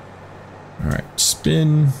 Alright,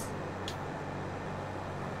 spin.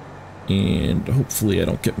 And hopefully I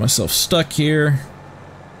don't get myself stuck here.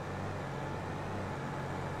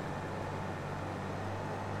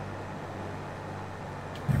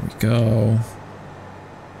 There we go.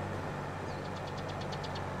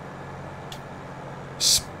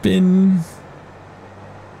 Spin.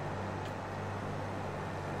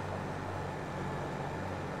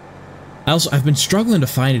 I've been struggling to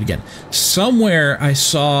find it again. Somewhere I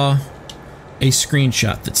saw a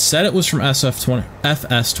screenshot that said it was from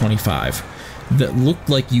FS25 that looked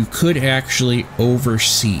like you could actually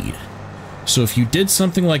overseed. So if you did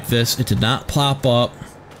something like this, it did not plop up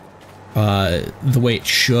the way it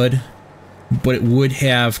should, but it would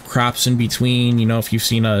have crops in between, you know, if you've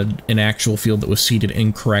seen an actual field that was seeded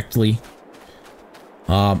incorrectly.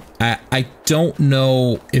 I don't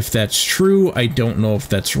know if that's true. I don't know if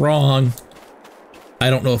that's wrong. I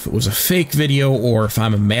don't know if it was a fake video or if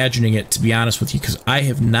I'm imagining it, to be honest with you, because I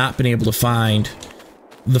have not been able to find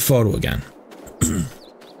the photo again.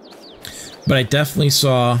 But I definitely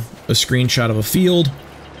saw a screenshot of a field.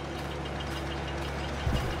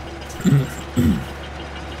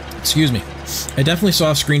 Excuse me. I definitely saw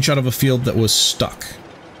a screenshot of a field that was stuck.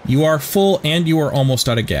 You are full and you are almost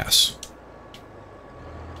out of gas.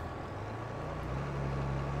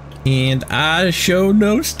 And I show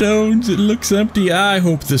no stones. It looks empty. I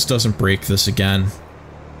hope this doesn't break this again.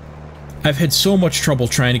 I've had so much trouble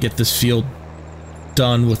trying to get this field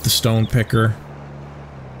done with the stone picker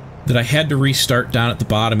that I had to restart down at the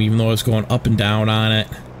bottom even though I was going up and down on it.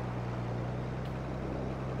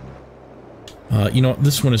 You know,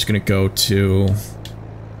 this one is going to go to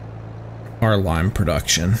our lime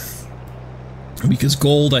production. Because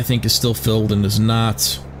gold, I think, is still filled and is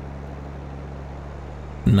not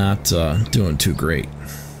doing too great.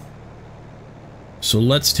 So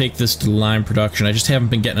let's take this to lime production. I just haven't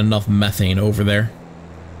been getting enough methane over there.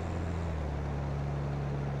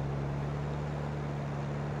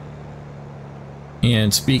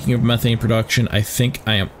 And speaking of methane production, I think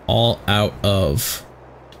I am all out of...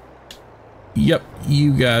 Yep,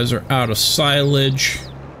 you guys are out of silage.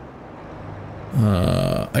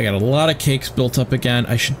 I got a lot of cakes built up again.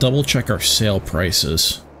 I should double check our sale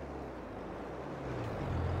prices.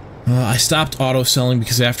 I stopped auto-selling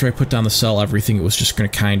because after I put down the sell everything, it was just going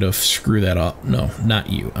to kind of screw that up. No, not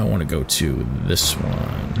you. I want to go to this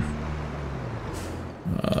one.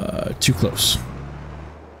 Too close.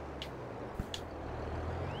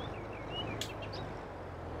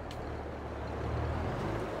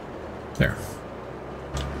 There.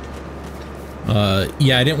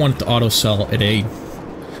 Yeah, I didn't want it to auto-sell at a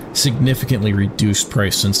significantly reduced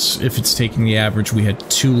price, since if it's taking the average, we had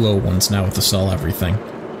 2 low ones now with the sell everything.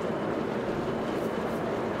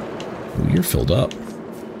 Ooh, you're filled up.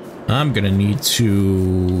 I'm gonna need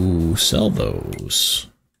to sell those.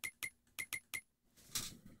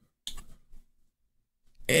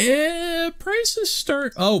 Prices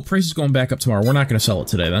start... Oh, prices going back up tomorrow. We're not gonna sell it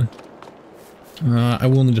today, then. I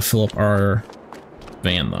will need to fill up our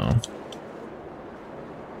van, though.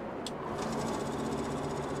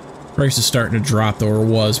 Price is starting to drop, though, or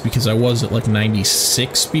was, because I was at like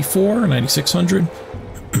 96 before, 9600.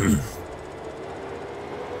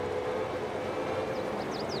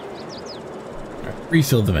 Alright,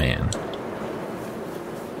 refill the van.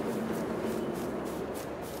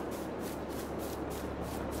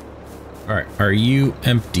 Alright, are you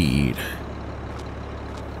emptied?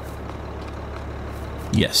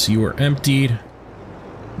 Yes, you are emptied.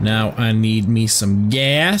 Now I need me some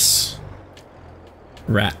gas.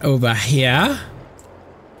 Right over here.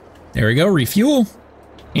 There we go, refuel.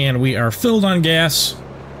 And we are filled on gas.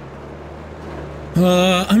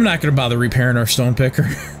 I'm not gonna bother repairing our stone picker.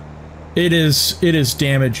 It is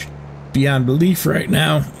damaged beyond belief right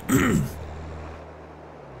now.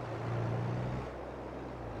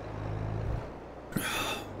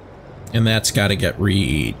 And that's gotta get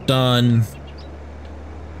redone.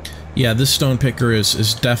 Yeah, this stone picker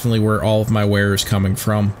is definitely where all of my wear is coming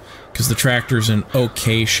from, because the tractor's in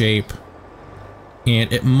okay shape,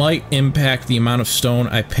 and it might impact the amount of stone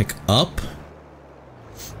I pick up,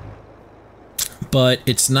 but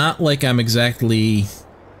it's not like I'm exactly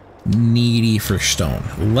needy for stone.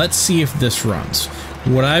 Let's see if this runs.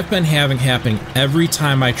 What I've been having happening every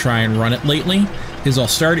time I try and run it lately is I'll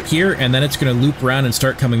start it here, and then it's going to loop around and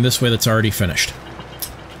start coming this way that's already finished.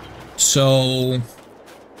 So...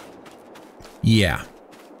 yeah.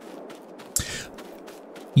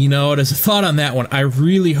 You know, as a thought on that one, I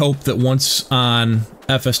really hope that once on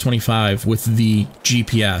FS22 with the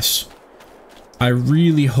GPS, I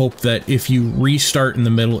really hope that if you restart in the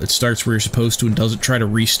middle, it starts where you're supposed to and doesn't try to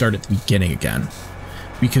restart at the beginning again.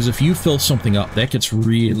 Because if you fill something up, that gets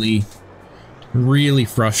really, really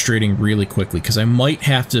frustrating really quickly, because I might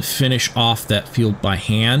have to finish off that field by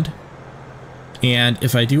hand. And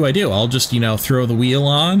if I do, I do. I'll just, you know, throw the wheel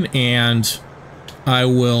on, and I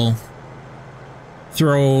will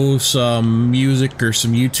throw some music or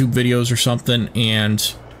some YouTube videos or something,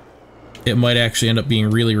 and it might actually end up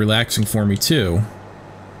being really relaxing for me too.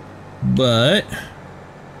 But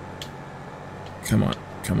come on,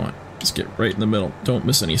 come on. Let's get right in the middle. Don't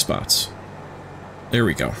miss any spots. There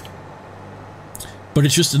we go. But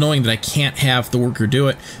it's just annoying that I can't have the worker do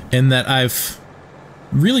it, and that I've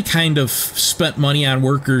really kind of spent money on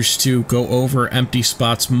workers to go over empty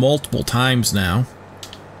spots multiple times now.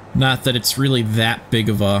 Not that it's really that big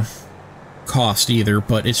of a cost either,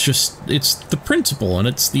 but it's just, it's the principle and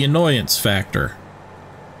it's the annoyance factor.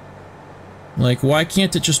 Like, why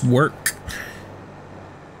can't it just work?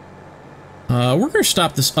 We're gonna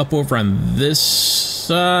stop this up over on this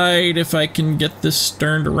side if I can get this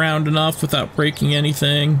turned around enough without breaking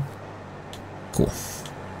anything. Cool.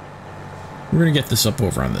 We're gonna get this up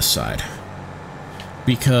over on this side,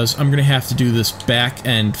 because I'm gonna have to do this back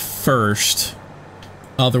end first.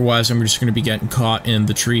 Otherwise, I'm just gonna be getting caught in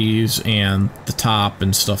the trees and the top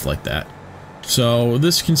and stuff like that. So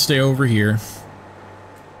this can stay over here.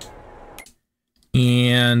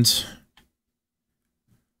 And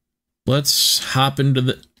let's hop into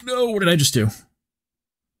the... No, what did I just do?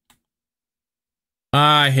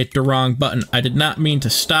 I hit the wrong button. I did not mean to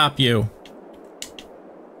stop you.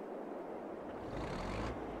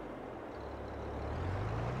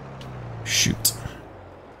 Shoot.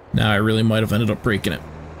 Now I really might have ended up breaking it.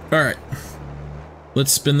 Alright.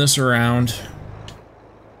 Let's spin this around.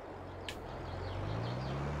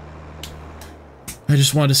 I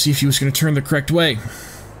just wanted to see if he was going to turn the correct way.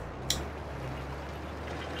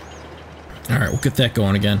 Alright, we'll get that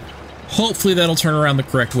going again. Hopefully that'll turn around the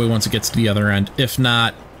correct way once it gets to the other end. If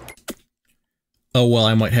not... oh well,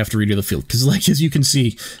 I might have to redo the field. Because like, as you can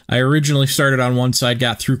see, I originally started on one side,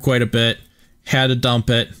 got through quite a bit, had to dump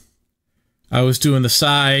it. I was doing the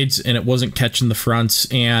sides, and it wasn't catching the fronts,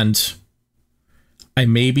 and I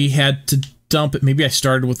maybe had to dump it. Maybe I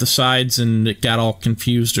started with the sides, and it got all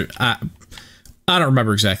confused. Or I don't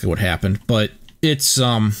remember exactly what happened, but it's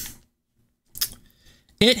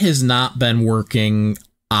it has not been working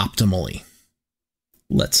optimally,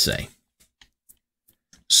 let's say.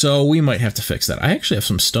 So we might have to fix that. I actually have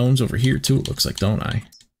some stones over here too, it looks like, don't I?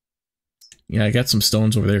 Yeah, I got some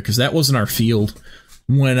stones over there because that wasn't our field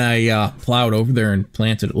when I plowed over there and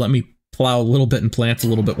planted it. Let me plow a little bit and plant a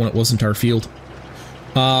little bit when it wasn't our field.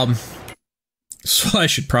 So I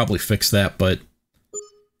should probably fix that, but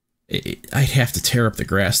I'd have to tear up the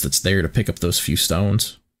grass that's there to pick up those few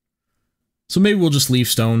stones. So maybe we'll just leave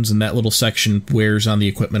stones and that little section wears on the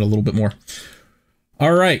equipment a little bit more.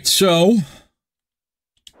 Alright, so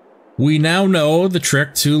we now know the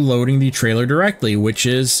trick to loading the trailer directly, which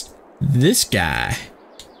is this guy.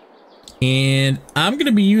 And I'm going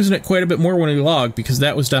to be using it quite a bit more when we log, because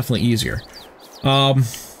that was definitely easier.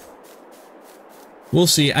 We'll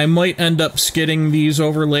see. I might end up skidding these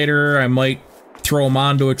over later. I might throw them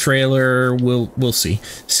onto a trailer. We'll see.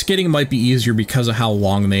 Skidding might be easier because of how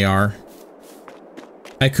long they are.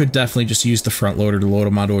 I could definitely just use the front loader to load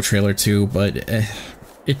them onto a trailer too, but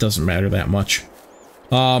it doesn't matter that much.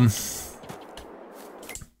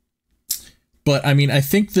 But I mean, I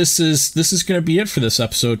think this is going to be it for this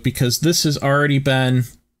episode, because this has already been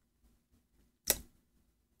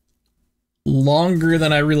longer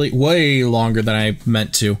than I really, way longer than I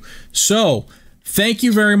meant to. So, thank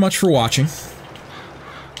you very much for watching.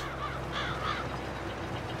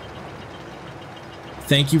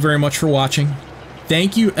 Thank you very much for watching.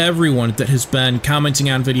 Thank you everyone that has been commenting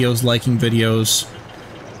on videos, liking videos,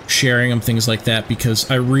 sharing them, things like that, because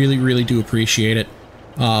I really, really do appreciate it.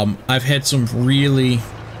 I've had some really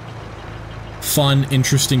fun,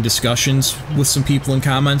 interesting discussions with some people in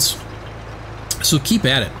comments, so keep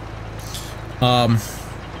at it.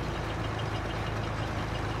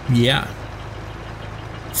 Yeah.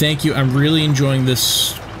 Thank you. I'm really enjoying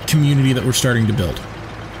this community that we're starting to build.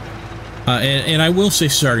 And I will say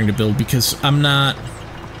starting to build, because I'm not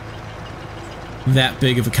that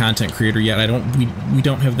big of a content creator yet. We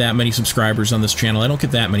don't have that many subscribers on this channel. I don't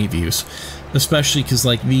get that many views, especially because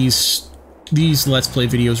like these Let's Play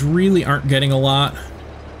videos really aren't getting a lot.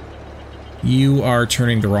 You are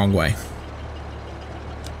turning the wrong way.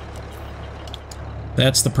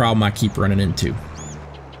 That's the problem I keep running into.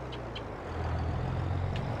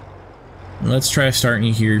 Let's try starting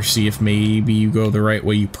you here, see if maybe you go the right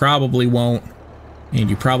way. You probably won't. And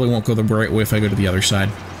you probably won't go the right way if I go to the other side.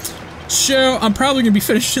 So, I'm probably going to be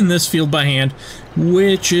finishing this field by hand,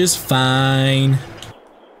 which is fine.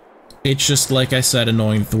 It's just, like I said,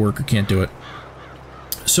 annoying that the worker can't do it.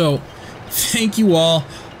 So, thank you all.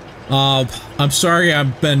 I'm sorry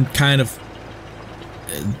I've been kind of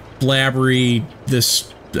blabbery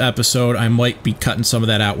this episode. I might be cutting some of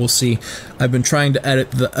that out. We'll see. I've been trying to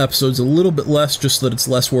edit the episodes a little bit less, just so that it's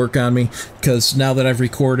less work on me, because now that I've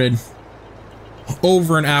recorded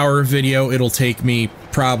over an hour of video, it'll take me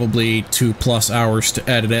probably 2+ hours to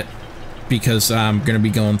edit it, because I'm going to be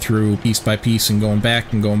going through piece by piece and going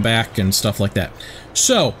back and stuff like that.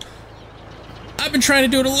 So, I've been trying to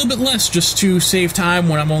do it a little bit less just to save time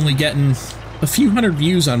when I'm only getting a few hundred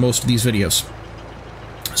views on most of these videos.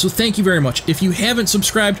 So thank you very much. If you haven't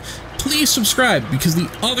subscribed, please subscribe, because the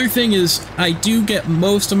other thing is I do get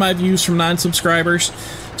most of my views from non-subscribers.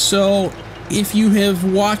 So if you have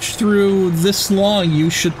watched through this long, you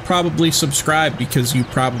should probably subscribe, because you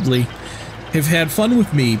probably have had fun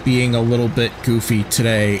with me being a little bit goofy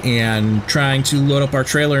today and trying to load up our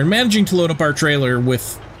trailer and managing to load up our trailer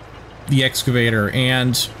with the excavator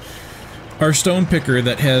and our stone picker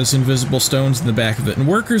that has invisible stones in the back of it, and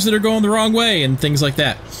workers that are going the wrong way, and things like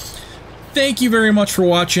that. Thank you very much for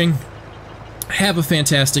watching. Have a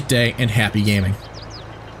fantastic day, and happy gaming.